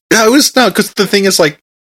 no, because the thing is, like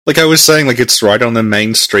I was saying, like, it's right on the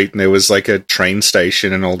main street, and there was, like, a train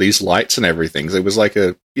station and all these lights and everything. So it was like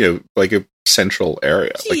a central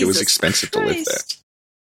area. Jesus like, it was expensive Christ. to live there.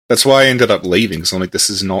 That's why I ended up leaving, because I'm like, this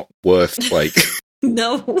is not worth, like...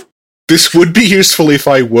 No. This would be useful if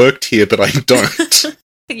I worked here, but I don't.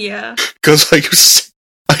 Yeah. Because, like,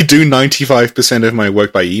 I do 95% of my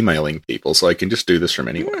work by emailing people, so I can just do this from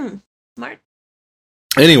anywhere. Smart.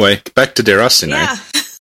 Anyway, back to Deracine. Yeah.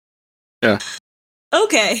 Yeah.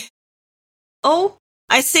 Okay. Oh,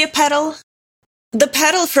 I see a petal. The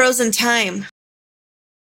petal froze in time.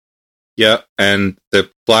 Yeah, and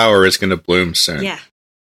the flower is going to bloom soon. Yeah.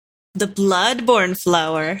 The blood-born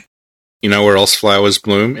flower. You know where else flowers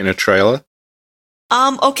bloom? In a trailer?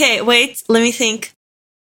 Okay, wait, let me think.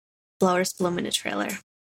 Flowers bloom in a trailer.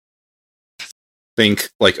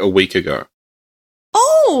 Think, like, a week ago.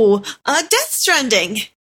 Oh! Death Stranding!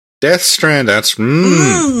 Death Strand, that's...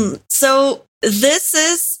 So, this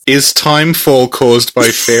is... Is timefall caused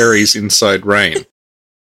by fairies inside rain?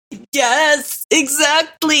 Yes,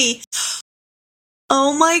 exactly!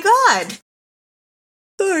 Oh my god!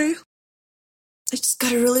 Sorry. I just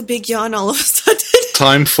got a really big yawn all of a sudden.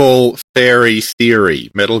 Timefall fairy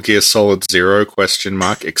theory. Metal Gear Solid Zero ?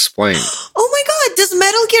 Explain. Oh my god, does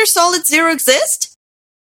Metal Gear Solid Zero exist?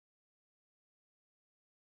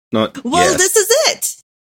 Not Well, yet. this is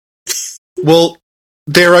it! Well,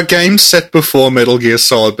 there are games set before Metal Gear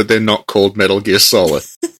Solid, but they're not called Metal Gear Solid.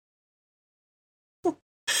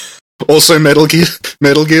 Also, Metal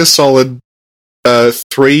Gear Solid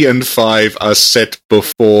 3 and 5 are set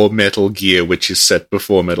before Metal Gear, which is set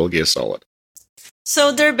before Metal Gear Solid.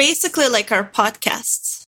 So they're basically like our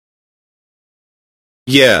podcasts.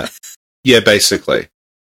 Yeah, basically.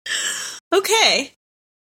 Okay.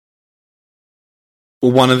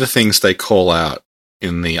 Well, one of the things they call out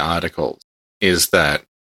in the article is that,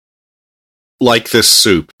 like this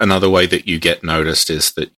soup, another way that you get noticed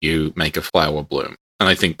is that you make a flower bloom. And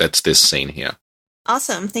I think that's this scene here.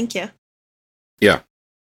 Awesome, thank you. Yeah.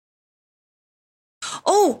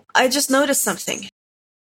 Oh, I just noticed something.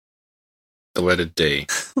 The letter D.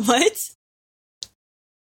 What?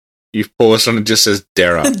 You've paused on it, just says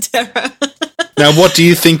Dera. Dera. Now, what do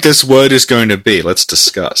you think this word is going to be? Let's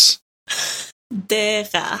discuss.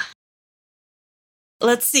 Dera.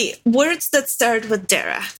 Let's see. Words that start with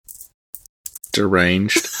Dera.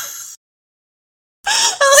 Deranged.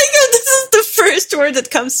 I like how this is the first word that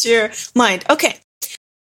comes to your mind. Okay.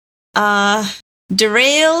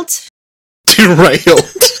 Derailed.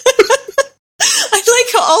 Derailed. I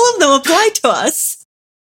like how all of them apply to us.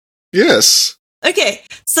 Yes. Okay,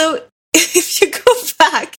 so if you go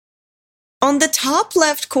back, on the top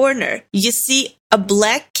left corner, you see a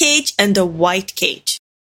black cage and a white cage.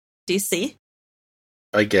 Do you see?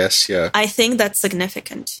 I guess, yeah. I think that's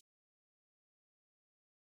significant.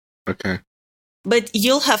 Okay. But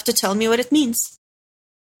you'll have to tell me what it means.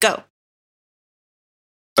 Go.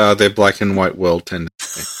 They're black and white world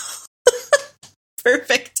tendency.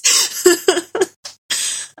 Perfect.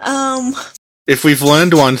 If we've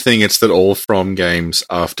learned one thing, it's that all From games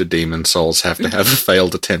after Demon Souls have to have a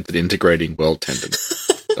failed attempt at integrating world tendency.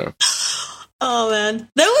 So. Oh man,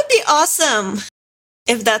 that would be awesome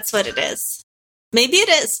if that's what it is. Maybe it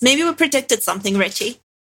is. Maybe we predicted something, Richie.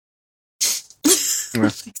 Yeah.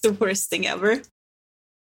 Like the worst thing ever.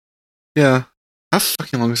 Yeah. How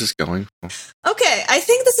fucking long is this going for? Okay, I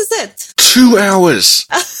think this is it. 2 hours!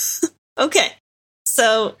 Okay,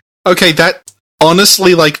 so... Okay, that...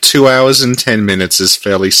 Honestly, like 2 hours and 10 minutes is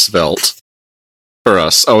fairly svelte for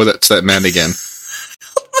us. Oh, that's that man again.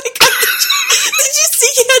 Oh my god, did you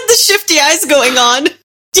see he had the shifty eyes going on?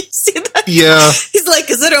 Did you see that? Yeah. He's like,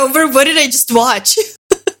 is it over? What did I just watch?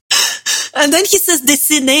 And then he says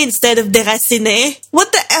Deracine instead of Deracine.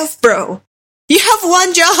 What the F, bro? You have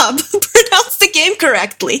one job. Pronounce the game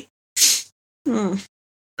correctly.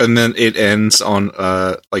 And then it ends on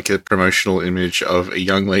like a promotional image of a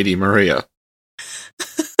young lady Maria.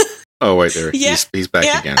 Oh wait, there he's back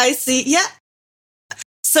again. I see. Yeah.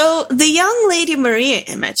 So the young lady Maria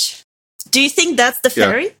image. Do you think that's the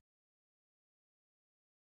fairy? Yeah.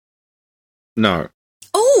 No.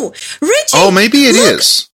 Oh, Richie. Oh, maybe it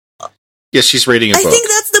is. Yes, she's reading a book. I think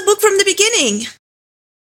that's the book from the beginning.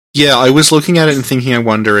 Yeah, I was looking at it and thinking, I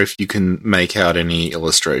wonder if you can make out any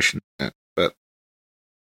illustration. But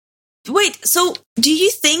wait, so do you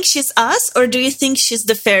think she's us, or do you think she's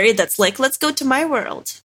the fairy that's like, let's go to my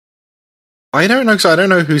world? I don't know, because I don't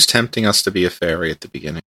know who's tempting us to be a fairy at the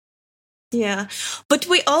beginning. Yeah, but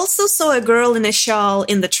we also saw a girl in a shawl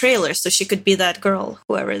in the trailer, so she could be that girl,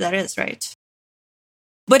 whoever that is, right?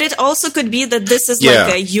 But it also could be that this is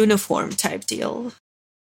like a uniform type deal.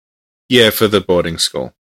 Yeah, for the boarding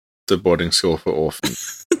school. The boarding school for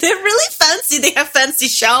orphans. They're really fancy. They have fancy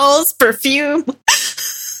shawls, perfume.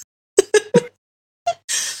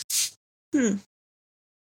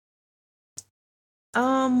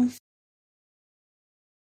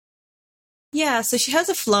 Yeah, so she has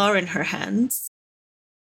a flower in her hands.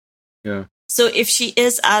 Yeah. So if she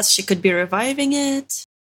is us, she could be reviving it.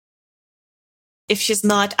 If she's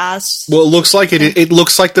not us... Well, it looks like it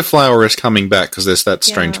looks like the flower is coming back because there's that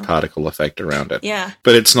strange particle effect around it. Yeah.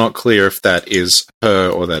 But it's not clear if that is her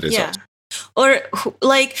or that is us. Or,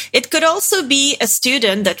 like, it could also be a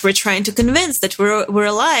student that we're trying to convince that we're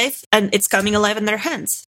alive, and it's coming alive in their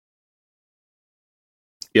hands.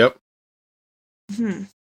 Yep. Do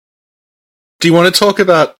you want to talk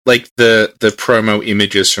about, like, the promo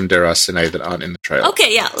images from Deracine that aren't in the trailer?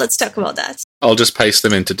 Okay, yeah, let's talk about that. I'll just paste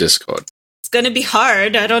them into Discord. It's gonna be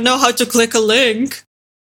hard. I don't know how to click a link.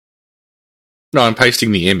 No, I'm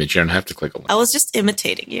pasting the image. You don't have to click a link. I was just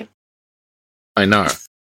imitating you. I know,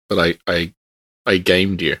 but I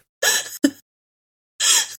gamed you.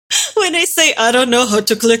 When I say I don't know how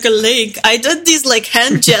to click a link, I did these, like,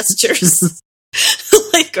 hand gestures.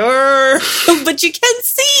 Like, but you can't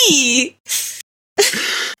see.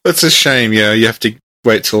 That's a shame, yeah. You have to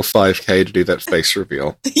wait till 5K to do that face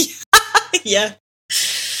reveal. Yeah.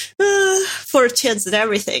 Fortunes and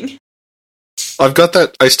everything. I've got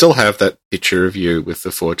that. I still have that picture of you with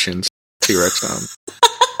the Fortunes T-Rex arm.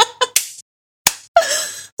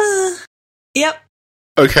 Yep.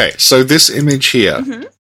 Okay, so this image here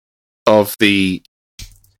of the...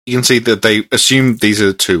 You can see that they assume these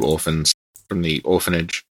are 2 orphans from the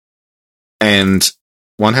orphanage. And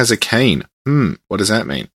one has a cane. What does that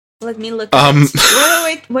mean? Let me look at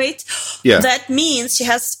it. Wait. Yeah. That means she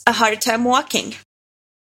has a hard time walking.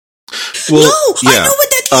 Well, no! I know what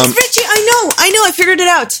that means, Richie! I know! I figured it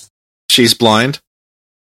out! She's blind?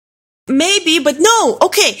 Maybe, but no!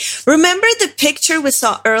 Okay, remember the picture we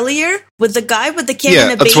saw earlier with the guy with the cane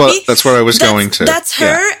and a baby? That's where I was going to. That's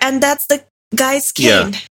her, and that's the guy's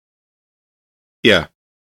cane. Yeah.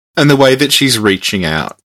 And the way that she's reaching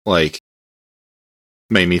out, like,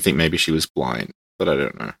 made me think maybe she was blind, but I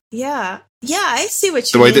don't know. Yeah, I see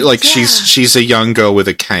what you mean. The way that, like, she's a young girl with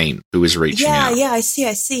a cane who is reaching out. Yeah, I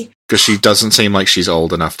see. Because she doesn't seem like she's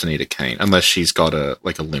old enough to need a cane, unless she's got a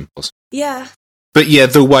limp or something. Yeah. But yeah,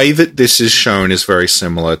 the way that this is shown is very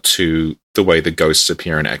similar to the way the ghosts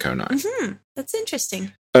appear in Echo Knight. That's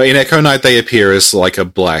interesting. In Echo Knight, they appear as like a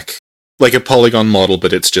polygon model,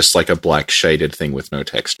 but it's just like a black shaded thing with no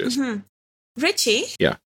textures. Richie?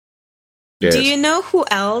 Yeah. Yes. Do you know who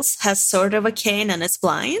else has sort of a cane and is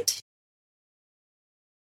blind?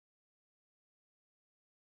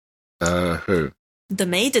 Who? The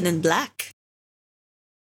Maiden in Black.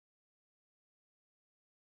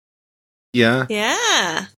 Yeah.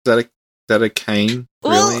 Yeah. Is that a cane?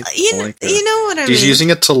 Well, really? You know what I mean. She's using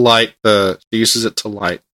it to light she uses it to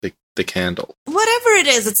light the candle. Whatever it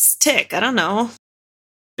is, it's stick. I don't know.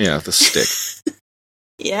 Yeah, the stick.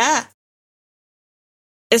 Yeah.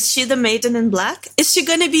 Is she the Maiden in Black? Is she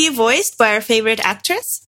going to be voiced by our favorite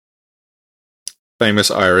actress? Famous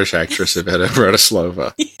Irish actress Iveta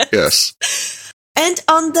Bratislava. Yes. And And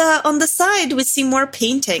on the side, we see more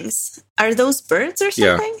paintings. Are those birds or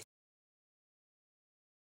something?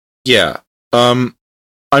 Yeah. I'm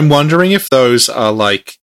wondering if those are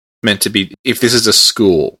like meant to be. If this is a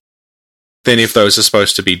school, then if those are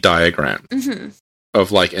supposed to be diagrams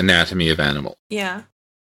of like anatomy of animal. Yeah.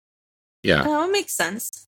 Yeah. Oh, it makes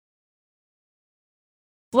sense.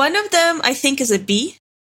 One of them, I think, is a bee.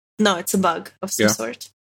 No, it's a bug of some sort.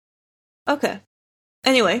 Okay.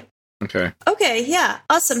 Anyway. Okay. Okay, yeah.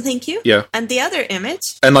 Awesome, thank you. Yeah. And the other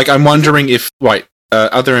image? And, like, I'm wondering if... Wait,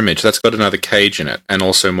 other image, that's got another cage in it, and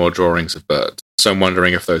also more drawings of birds. So I'm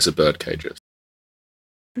wondering if those are bird cages.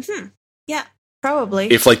 Yeah, probably.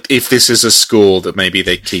 If this is a school that maybe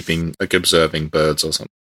they're keeping, like, observing birds or something.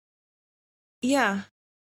 Yeah.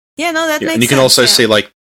 Yeah, no, that makes sense. And you can also see,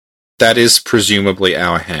 like, that is presumably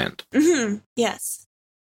our hand. Yes.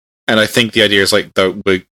 And I think the idea is, like,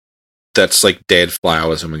 that's, like, dead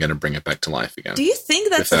flowers and we're going to bring it back to life again. Do you think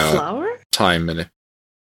that's a flower? Time and it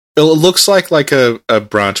looks like a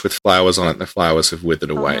branch with flowers on it, and the flowers have withered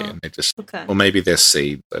away, and they just... Okay. Or maybe they're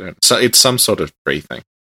seeds. I don't... So it's some sort of tree thing.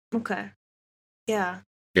 Okay. Yeah.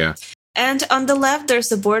 Yeah. And on the left,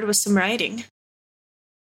 there's a board with some writing.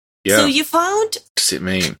 Yeah. So you found... What does it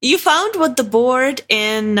mean? You found what the board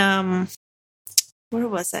in... where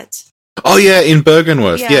was it? Oh, yeah, in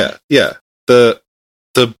Bergenworth. Yeah. The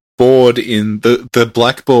board in... The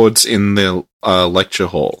blackboards in the lecture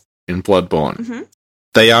hall in Bloodborne.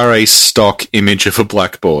 They are a stock image of a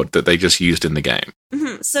blackboard that they just used in the game.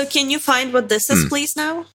 So can you find what this is, please,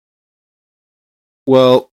 now?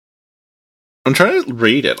 Well, I'm trying to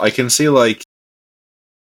read it. I can see, like,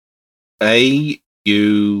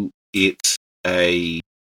 A-U, it, A,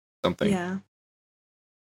 something.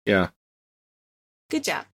 Yeah. Good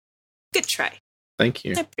job. Good try. Thank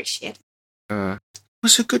you. I appreciate it. It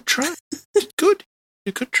was a good try. Good.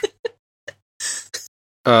 A good try.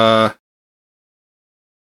 Are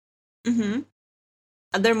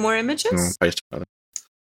there more images?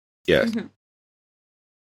 Yeah.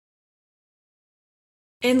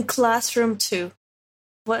 In classroom 2,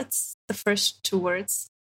 what's the first 2 words?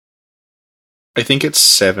 I think it's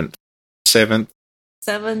seventh. Seventh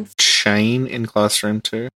Seventh chain in classroom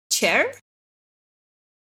 2. Chair?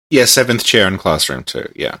 Yeah, 7th chair in classroom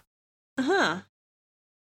 2, yeah. Uh-huh.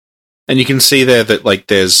 And you can see there that, like,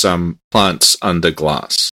 there's plants under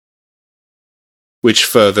glass, which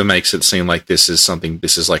further makes it seem like this is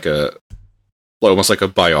like almost like a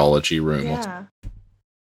biology room. Yeah.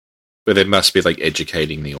 But it must be, like,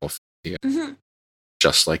 educating the orphan here.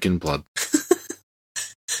 Just like in Blood.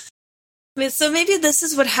 So maybe this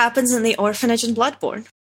is what happens in the orphanage in Bloodborne.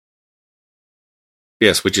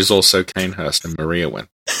 Yes, which is also Canehurst and Maria went.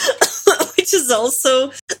 Which is also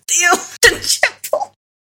the open chapel.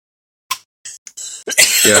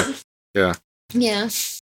 Yeah.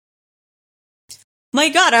 My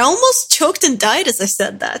God, I almost choked and died as I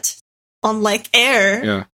said that. On, like, air.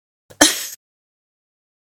 Yeah.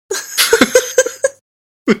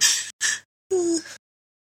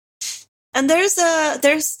 And there's a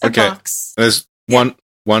box. There's one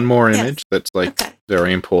more image that's, like,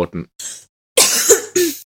 very important.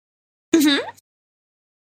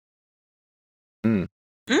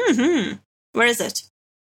 Where is it?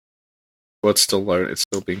 Well, it's still loaded. It's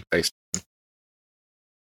still being pasted.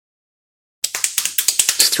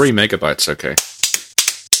 It's 3 megabytes, okay.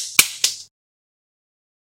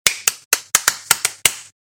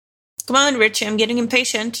 Come on, Richie, I'm getting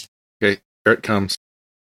impatient. Okay, here it comes.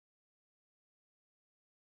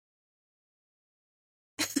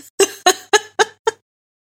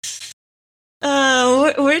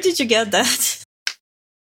 Where did you get that?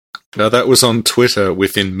 No, that was on Twitter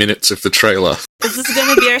within minutes of the trailer. Is this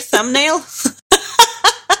going to be our thumbnail?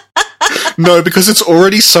 No, because it's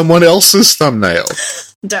already someone else's thumbnail.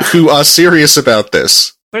 Darn. Who are serious about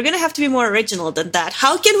this. We're going to have to be more original than that.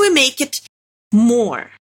 How can we make it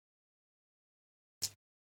more?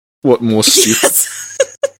 What, more stupid?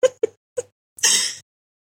 Yes.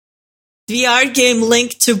 VR game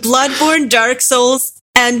linked to Bloodborne, Dark Souls,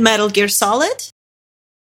 and Metal Gear Solid?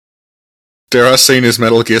 Deracine is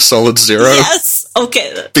Metal Gear Solid 0? Yes!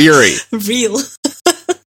 Okay. Theory. Real.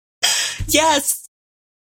 Yes.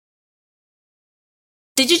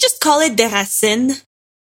 Did you just call it Deracine?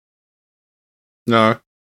 No.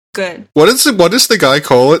 Good. What does the guy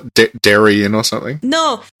call it? Deracine or something?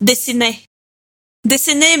 No, dessiner.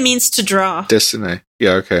 Dessiner means to draw. Dessiner.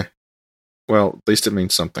 Yeah, okay. Well, at least it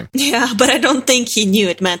means something. Yeah, but I don't think he knew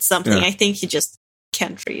it meant something. Yeah. I think he just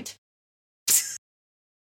can't read.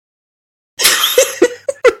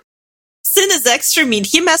 Sin is extra mean.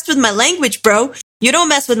 He messed with my language, bro. You don't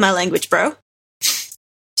mess with my language, bro.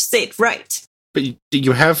 Say it right. But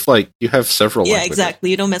you have several. Yeah, exactly.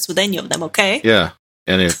 You don't mess with any of them, okay? Yeah,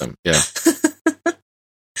 any of them. Yeah.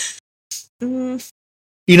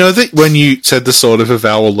 You know that when you said the sort of a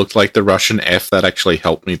vowel looked like the Russian F, that actually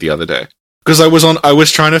helped me the other day. Because I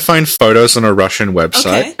was trying to find photos on a Russian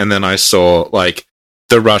website, and then I saw like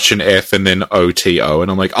the Russian F and then OTO, and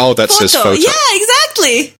I'm like, oh, that says photo. Yeah,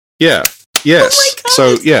 exactly. Yeah. Yes. Oh my God.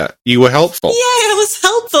 So yeah, you were helpful. Yeah, it was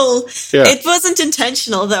helpful. Yeah. It wasn't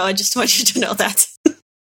intentional, though. I just want you to know that.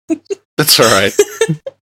 That's all right.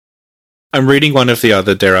 I'm reading one of the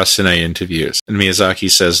other Deracine interviews, and Miyazaki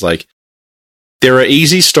says, like, there are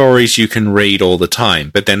easy stories you can read all the time,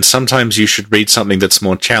 but then sometimes you should read something that's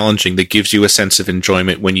more challenging that gives you a sense of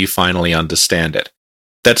enjoyment when you finally understand it.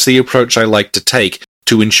 That's the approach I like to take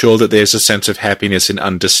to ensure that there's a sense of happiness in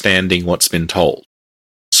understanding what's been told.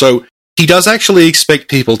 So, he does actually expect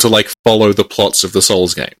people to, like, follow the plots of the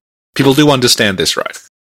Souls game. People do understand this, right?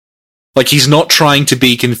 Like, he's not trying to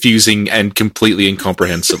be confusing and completely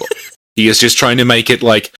incomprehensible. He is just trying to make it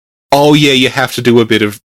like, oh yeah, you have to do a bit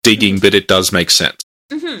of digging, but it does make sense.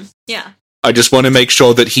 Mm-hmm. Yeah. I just want to make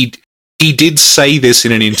sure that he did say this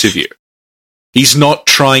in an interview. He's not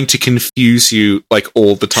trying to confuse you, like,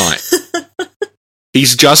 all the time.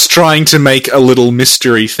 He's just trying to make a little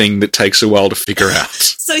mystery thing that takes a while to figure out.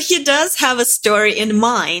 So he does have a story in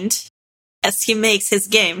mind as he makes his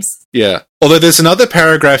games. Yeah. Although there's another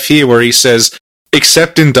paragraph here where he says,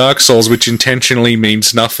 except in Dark Souls, which intentionally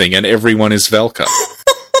means nothing, and everyone is Velka.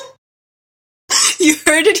 You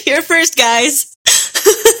heard it here first, guys.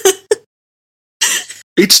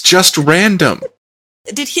 It's just random.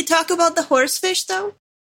 Did he talk about the horsefish, though?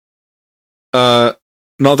 Not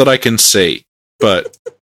that I can see, but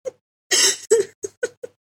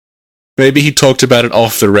maybe he talked about it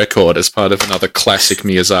off the record as part of another classic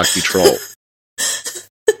Miyazaki troll.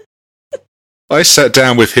 I sat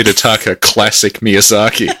down with Hidetaka, classic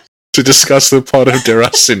Miyazaki, to discuss the plot of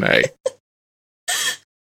Deracine.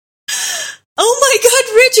 Oh my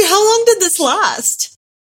God, Richie, how long did this last?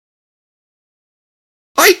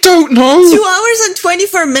 I don't know! 2 hours and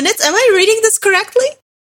 24 minutes? Am I reading this correctly?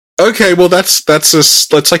 Okay, well that's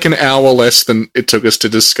like an hour less than it took us to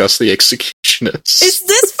discuss the Executioners. Is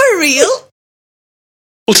this for real?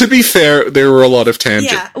 Well, to be fair, there were a lot of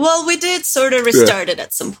tangents. Yeah, well, we did sort of restart it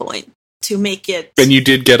at some point to make it... Then you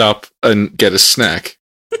did get up and get a snack.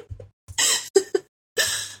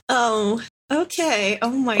 Oh, okay.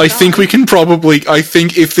 Oh my God. I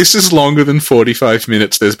think if this is longer than 45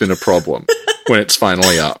 minutes, there's been a problem when it's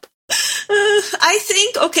finally up. I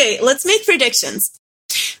think, okay, let's make predictions.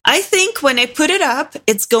 I think when I put it up,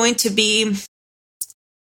 it's going to be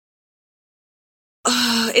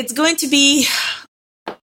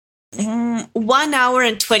 1 hour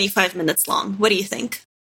and 25 minutes long. What do you think?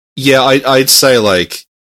 Yeah, I'd say, like,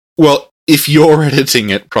 well, if you're editing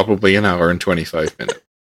it, probably an hour and 25 minutes.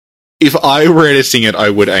 If I were editing it, I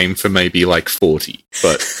would aim for maybe, like, 40,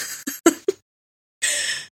 but...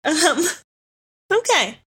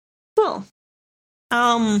 Okay. Cool.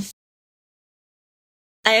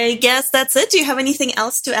 I guess that's it. Do you have anything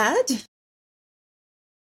else to add?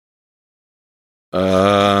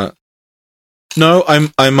 No,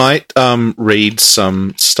 I might read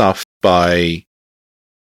some stuff by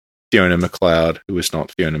Fiona MacLeod, who is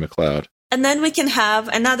not Fiona MacLeod. And then we can have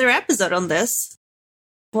another episode on this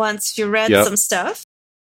once you read some stuff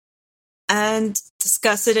and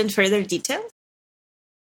discuss it in further detail.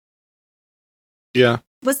 Yeah.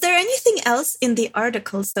 Was there anything else in the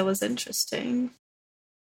articles that was interesting?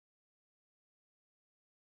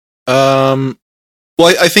 Well,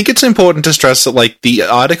 I think it's important to stress that, like, the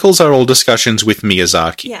articles are all discussions with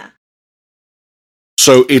Miyazaki. Yeah.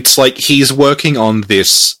 So it's like he's working on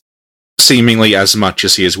this seemingly as much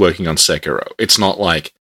as he is working on Sekiro. It's not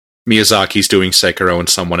like Miyazaki's doing Sekiro and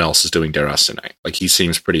someone else is doing Deracine. Like, he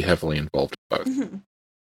seems pretty heavily involved in both. Mm-hmm.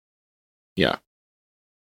 Yeah.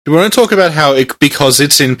 Do we want to talk about how, because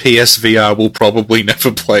it's in PSVR, we'll probably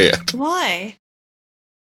never play it? Why?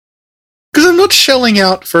 Because I'm not shelling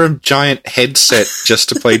out for a giant headset just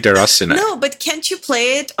to play Deracine. No, but can't you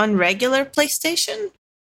play it on regular PlayStation?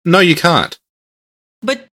 No, you can't.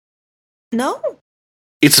 But, no?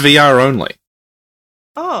 It's VR only.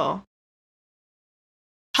 Oh.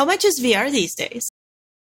 How much is VR these days?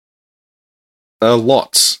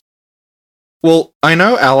 Lots. Well, I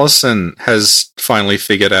know Allison has finally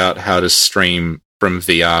figured out how to stream from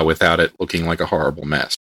VR without it looking like a horrible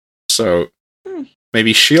mess. So...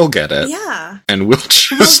 maybe she'll get it. Yeah. And we'll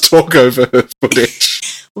just talk over her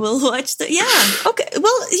footage. We'll watch the... Yeah. Okay.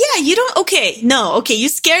 Well, yeah, you don't... Okay. No. Okay, you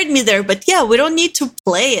scared me there. But yeah, we don't need to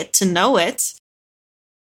play it to know it.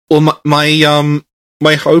 Well, my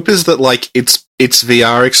my hope is that like it's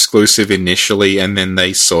VR exclusive initially, and then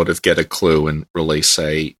they sort of get a clue and release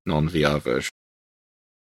a non-VR version.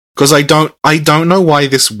 Because I don't know why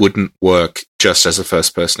this wouldn't work just as a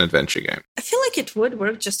first-person adventure game. I feel like it would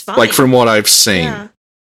work just fine. Like from what I've seen,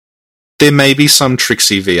 there may be some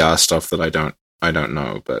tricksy VR stuff that I don't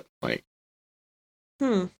know, but like,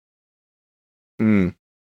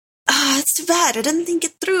 it's too bad. I didn't think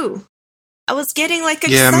it through. I was getting like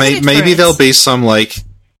excited. Yeah, maybe there'll be some like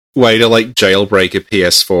way to like jailbreak a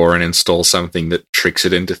PS4 and install something that tricks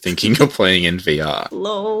it into thinking you're playing in VR.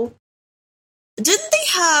 Lol. Didn't they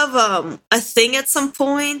have a thing at some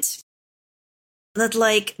point that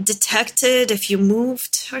like detected if you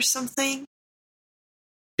moved or something?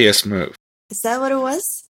 PS Move. Is that what it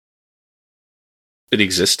was? It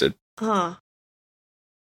existed. Huh.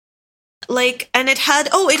 Like, and it had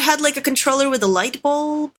like a controller with a light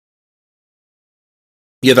bulb.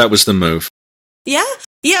 Yeah, that was the Move. Yeah?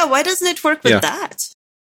 Yeah, why doesn't it work with that?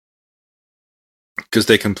 Because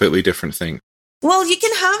they're completely different things. Well, you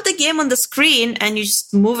can have the game on the screen and you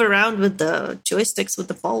just move around with the joysticks with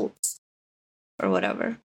the bulbs. Or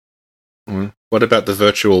whatever. What about the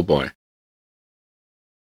Virtual Boy?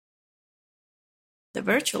 The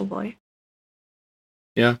Virtual Boy?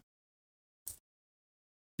 Yeah.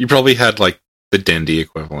 You probably had, like, the Dendy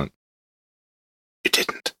equivalent. You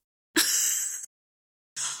didn't.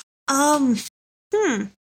 I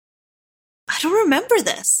don't remember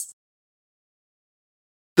this.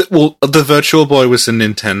 The Virtual Boy was a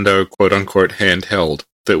Nintendo quote-unquote handheld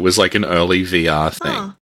that was like an early VR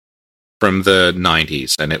thing from the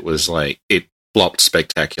 90s, and it was like, it flopped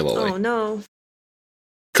spectacularly. Oh, no.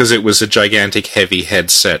 Because it was a gigantic heavy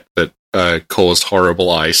headset that caused horrible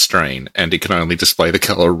eye strain, and it can only display the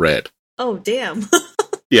color red. Oh, damn.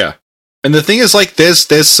 Yeah. And the thing is, like,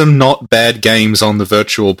 there's some not bad games on the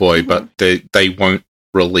Virtual Boy, but they won't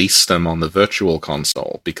release them on the Virtual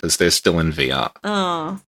Console because they're still in VR.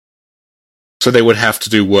 Oh. So they would have to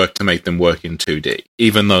do work to make them work in 2D,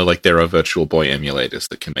 even though, like, there are Virtual Boy emulators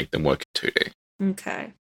that can make them work in 2D.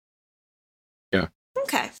 Okay. Yeah.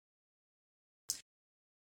 Okay.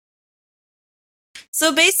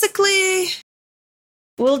 So basically,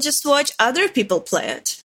 we'll just watch other people play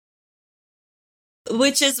it.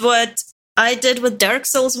 Which is what I did with Dark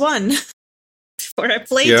Souls 1 before I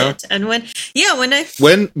played it. And when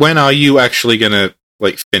are you actually gonna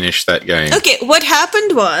like finish that game? Okay, what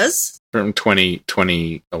happened was from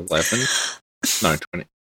 2011? No, 20.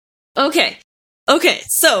 Okay,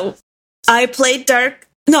 so I played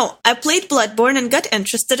Bloodborne and got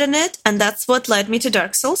interested in it, and that's what led me to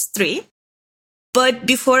Dark Souls 3. But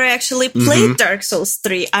before I actually played Dark Souls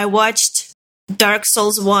 3, I watched Dark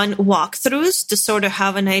Souls 1 walkthroughs to sort of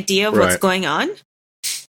have an idea of what's going on.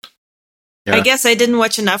 Yeah. I guess I didn't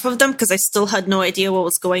watch enough of them because I still had no idea what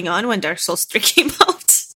was going on when Dark Souls 3 came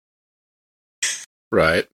out.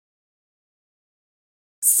 Right.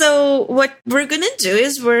 So what we're going to do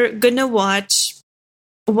is we're going to watch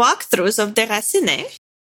walkthroughs of Deracine.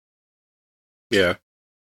 Yeah.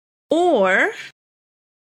 Or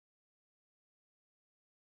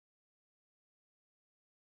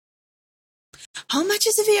how much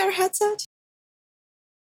is a VR headset?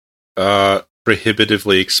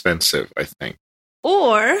 Prohibitively expensive, I think.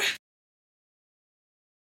 Or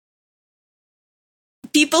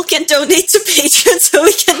people can donate to Patreon so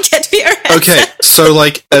we can get VR headsets. Okay, so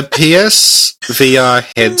like a PS VR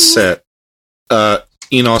headset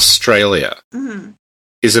in Australia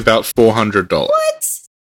is about $400. What?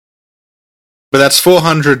 But that's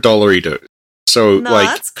 $400 dude. So, no,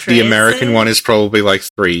 like, the American one is probably like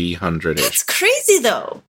 $300-ish. That's crazy,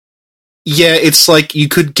 though. Yeah, it's like you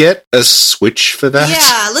could get a Switch for that.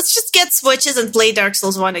 Yeah, let's just get Switches and play Dark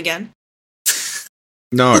Souls 1 again.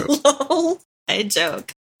 No. Lol. I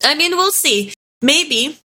joke. I mean, we'll see.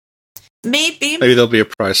 Maybe there'll be a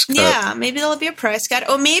price cut. Yeah, maybe there'll be a price cut.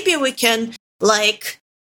 Or maybe we can, like,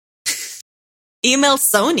 email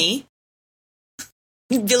Sony.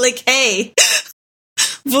 Be like, hey,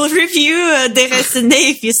 we'll review Deracine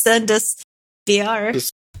if you send us VR.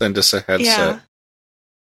 Just send us a headset. Yeah.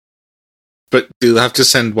 But you'll have to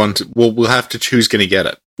send one to... Well, we'll have to choose going to get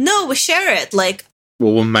it. No, we share it. Like...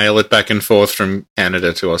 Well, we'll mail it back and forth from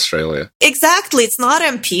Canada to Australia. Exactly. It's not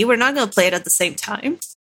MP. We're not going to play it at the same time.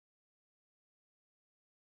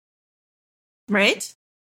 Right?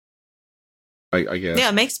 I guess. Yeah,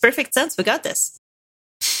 it makes perfect sense. We got this.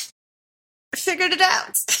 I figured it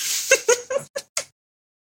out.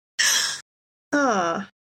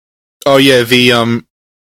 Oh yeah, the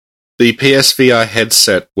PSVR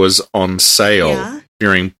headset was on sale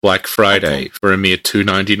during Black Friday for a mere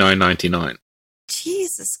 $299.99.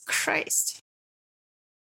 Jesus Christ.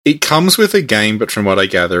 It comes with a game, but from what I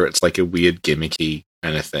gather, it's like a weird gimmicky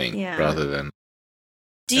kind of thing, rather than...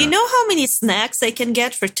 Do you know how many snacks I can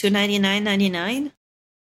get for $2.99.99?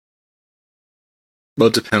 Well,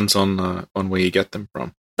 it depends on where you get them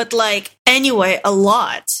from. But, like, anyway, a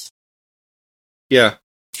lot. Yeah.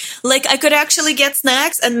 Like, I could actually get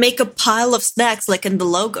snacks and make a pile of snacks, like in the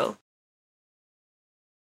logo.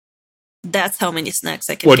 That's how many snacks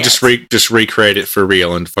I can get. Just recreate it for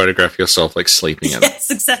real and photograph yourself, like, sleeping in it. Yes,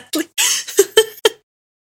 exactly.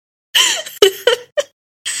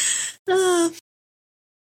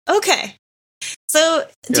 Okay. So,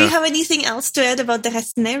 do you have anything else to add about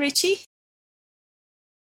Deracine, Richie?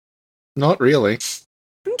 Not really.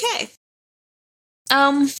 Okay.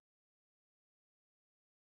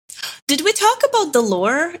 Did we talk about the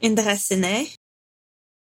lore in Deracine?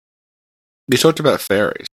 You talked about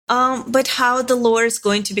fairies. But how the lore is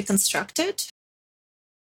going to be constructed?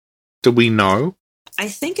 Do we know? I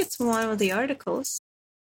think it's one of the articles.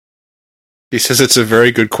 He says it's a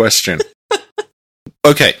very good question.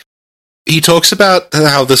 Okay. He talks about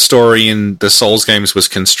how the story in the Souls games was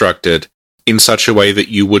constructed in such a way that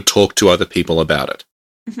you would talk to other people about it.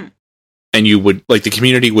 Mm-hmm. And you would, like, the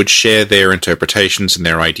community would share their interpretations and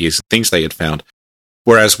their ideas and things they had found.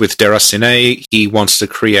 Whereas with Deracine, he wants to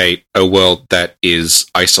create a world that is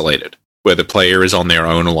isolated, where the player is on their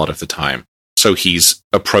own a lot of the time. So he's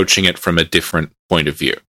approaching it from a different point of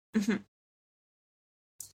view. Mm-hmm.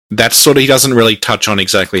 That's sort of, he doesn't really touch on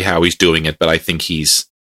exactly how he's doing it, but I think he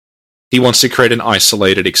wants to create an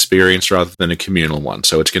isolated experience rather than a communal one.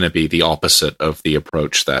 So it's going to be the opposite of the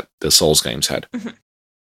approach that the Souls games had. Mm-hmm.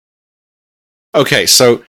 Okay,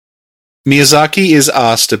 so Miyazaki is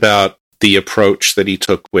asked about the approach that he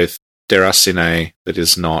took with Deracine that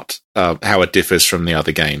is not, how it differs from the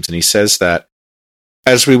other games. And he says that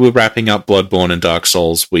as we were wrapping up Bloodborne and Dark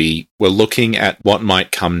Souls, we were looking at what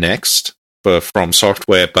might come next for From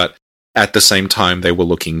Software, but at the same time, they were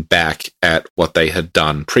looking back at what they had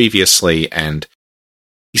done previously. And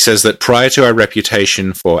he says that prior to our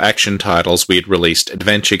reputation for action titles, we had released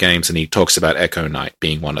adventure games, and he talks about Echo Knight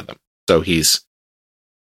being one of them. So he's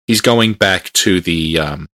going back to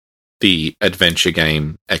the adventure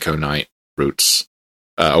game Echo Knight roots,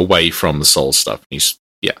 away from the Souls stuff. He's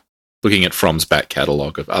looking at From's back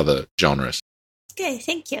catalogue of other genres. Okay,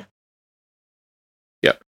 thank you.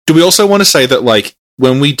 Yeah. Do we also want to say that, like,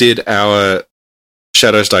 when we did our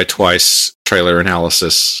Shadows Die Twice trailer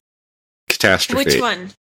analysis catastrophe... Which one?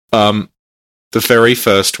 The very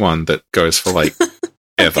first one that goes for, like,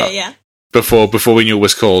 ever. Okay, yeah. Before we knew it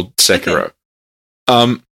was called Sekiro.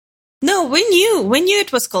 Okay. No, we knew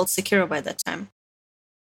it was called Sekiro by that time.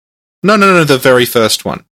 No, the very first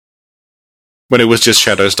one. When it was just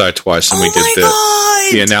Shadows Die Twice, and we did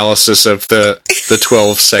the analysis of the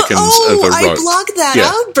 12 seconds of a rope. I blocked that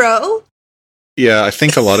out, bro. Yeah, I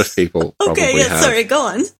think a lot of people probably have. Sorry, go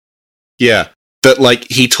on. Yeah, but, like,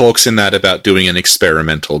 he talks in that about doing an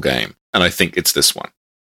experimental game, and I think it's this one.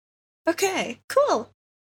 Okay, cool.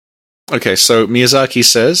 Okay, so Miyazaki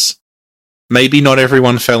says, maybe not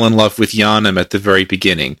everyone fell in love with Yharnam at the very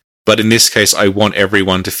beginning, but in this case, I want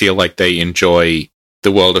everyone to feel like they enjoy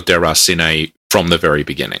the world of Deracine from the very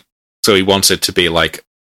beginning. So he wants it to be like,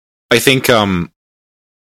 I think,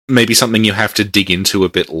 maybe something you have to dig into a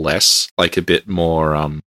bit less, like a bit more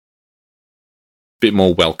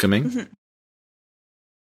welcoming. Mm-hmm.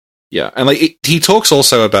 Yeah, and like he talks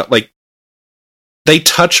also about, like, they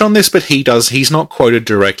touch on this, but he's not quoted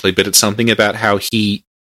directly, but it's something about how he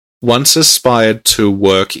once aspired to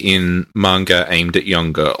work in manga aimed at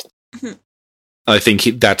young girls. Mm-hmm. I think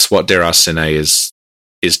that's what Deracine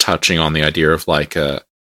is touching on, the idea of like a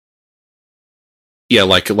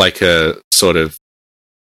sort of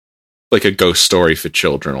like a ghost story for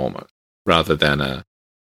children almost, rather than a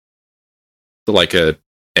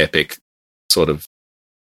epic sort of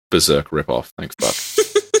Berserk ripoff. Thanks, Buck.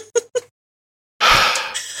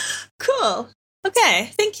 Cool.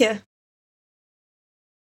 Okay, thank you. Is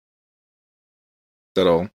that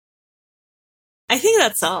all? I think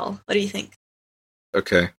that's all. What do you think?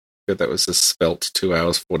 Okay. Good, that was a svelte 2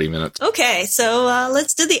 hours, 40 minutes. Okay, so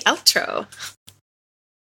let's do the outro.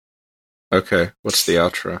 Okay, what's the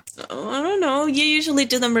outro? Oh, I don't know. You usually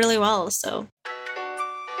do them really well, so...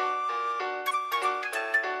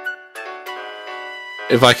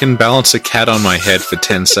 If I can balance a cat on my head for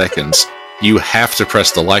 10 seconds, you have to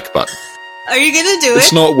press the like button. Are you gonna do it?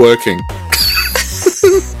 It's not working.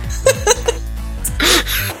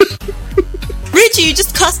 Richie, you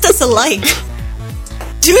just cost us a like.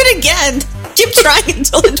 Do it again. Keep trying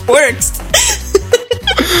until it works.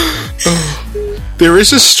 There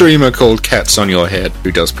is a streamer called Cats on Your Head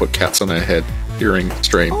who does put cats on her head. during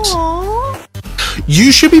streams. Aww.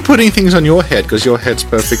 You should be putting things on your head because your head's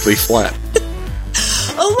perfectly flat.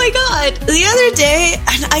 Oh my god! The other day,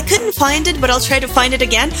 and I couldn't find it, but I'll try to find it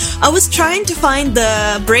again. I was trying to find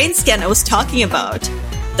the brain scan I was talking about.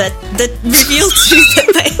 That revealed to me that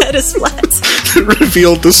my head is flat. It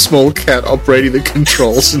revealed the small cat operating the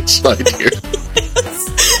controls inside you.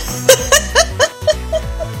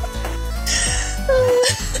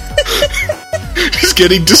 He's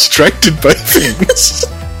getting distracted by things.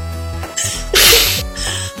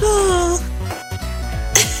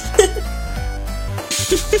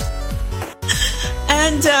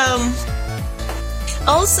 And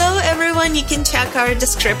also, everyone, you can check our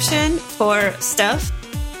description for stuff.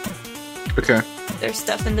 Okay. There's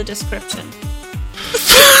stuff in the description.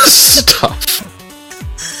 Stuff.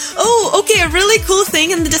 Oh, okay, a really cool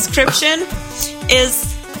thing in the description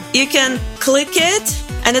is you can click it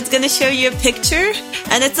and it's gonna show you a picture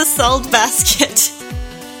and it's a salt basket.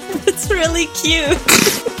 It's really cute.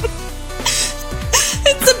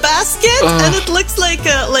 It's a basket and it looks like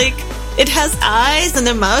it has eyes and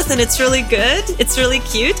a mouth and it's really good. It's really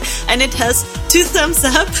cute and it has 2 thumbs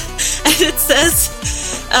up and it says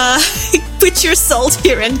put your salt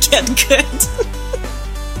here and get good.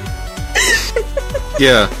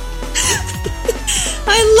 Yeah.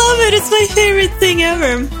 I love it. It's my favorite thing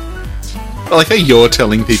ever. I like how you're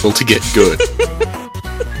telling people to get good.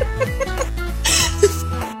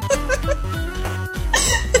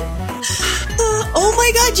 Oh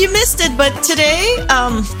my god, you missed it! But today,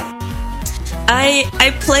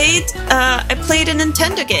 I played a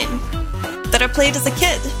Nintendo game that I played as a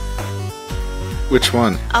kid. Which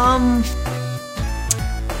one?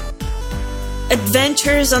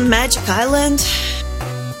 Adventures on Magic Island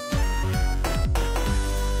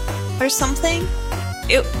or something.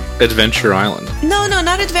 Adventure Island. No,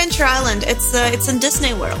 not Adventure Island. It's in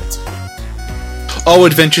Disney World. Oh,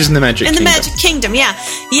 Adventures in the Magic Kingdom. In the Magic Kingdom, yeah.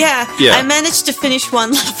 I managed to finish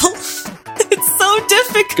one level. It's so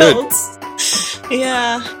difficult. Good.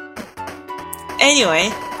 Yeah.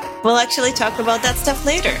 Anyway, we'll actually talk about that stuff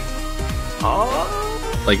later.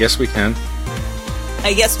 Oh. I guess we can.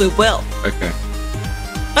 I guess we will. Okay.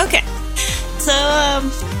 So,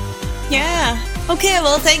 yeah. Okay,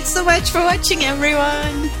 well, thanks so much for watching,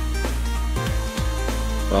 everyone.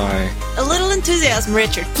 Bye. A little enthusiasm,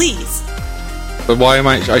 Richard, please. But why am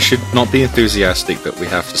I should not be enthusiastic that we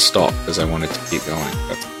have to stop because I wanted to keep going.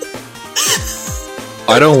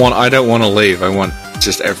 I don't want to leave. I want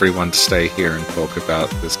just everyone to stay here and talk about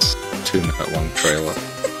this 2-minute long trailer.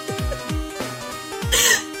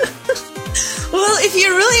 Well, if you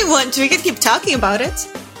really want to, we could keep talking about it.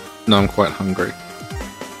 No, I'm quite hungry.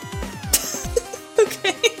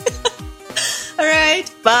 Okay.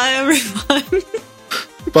 Alright, bye everyone.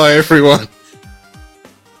 Bye everyone.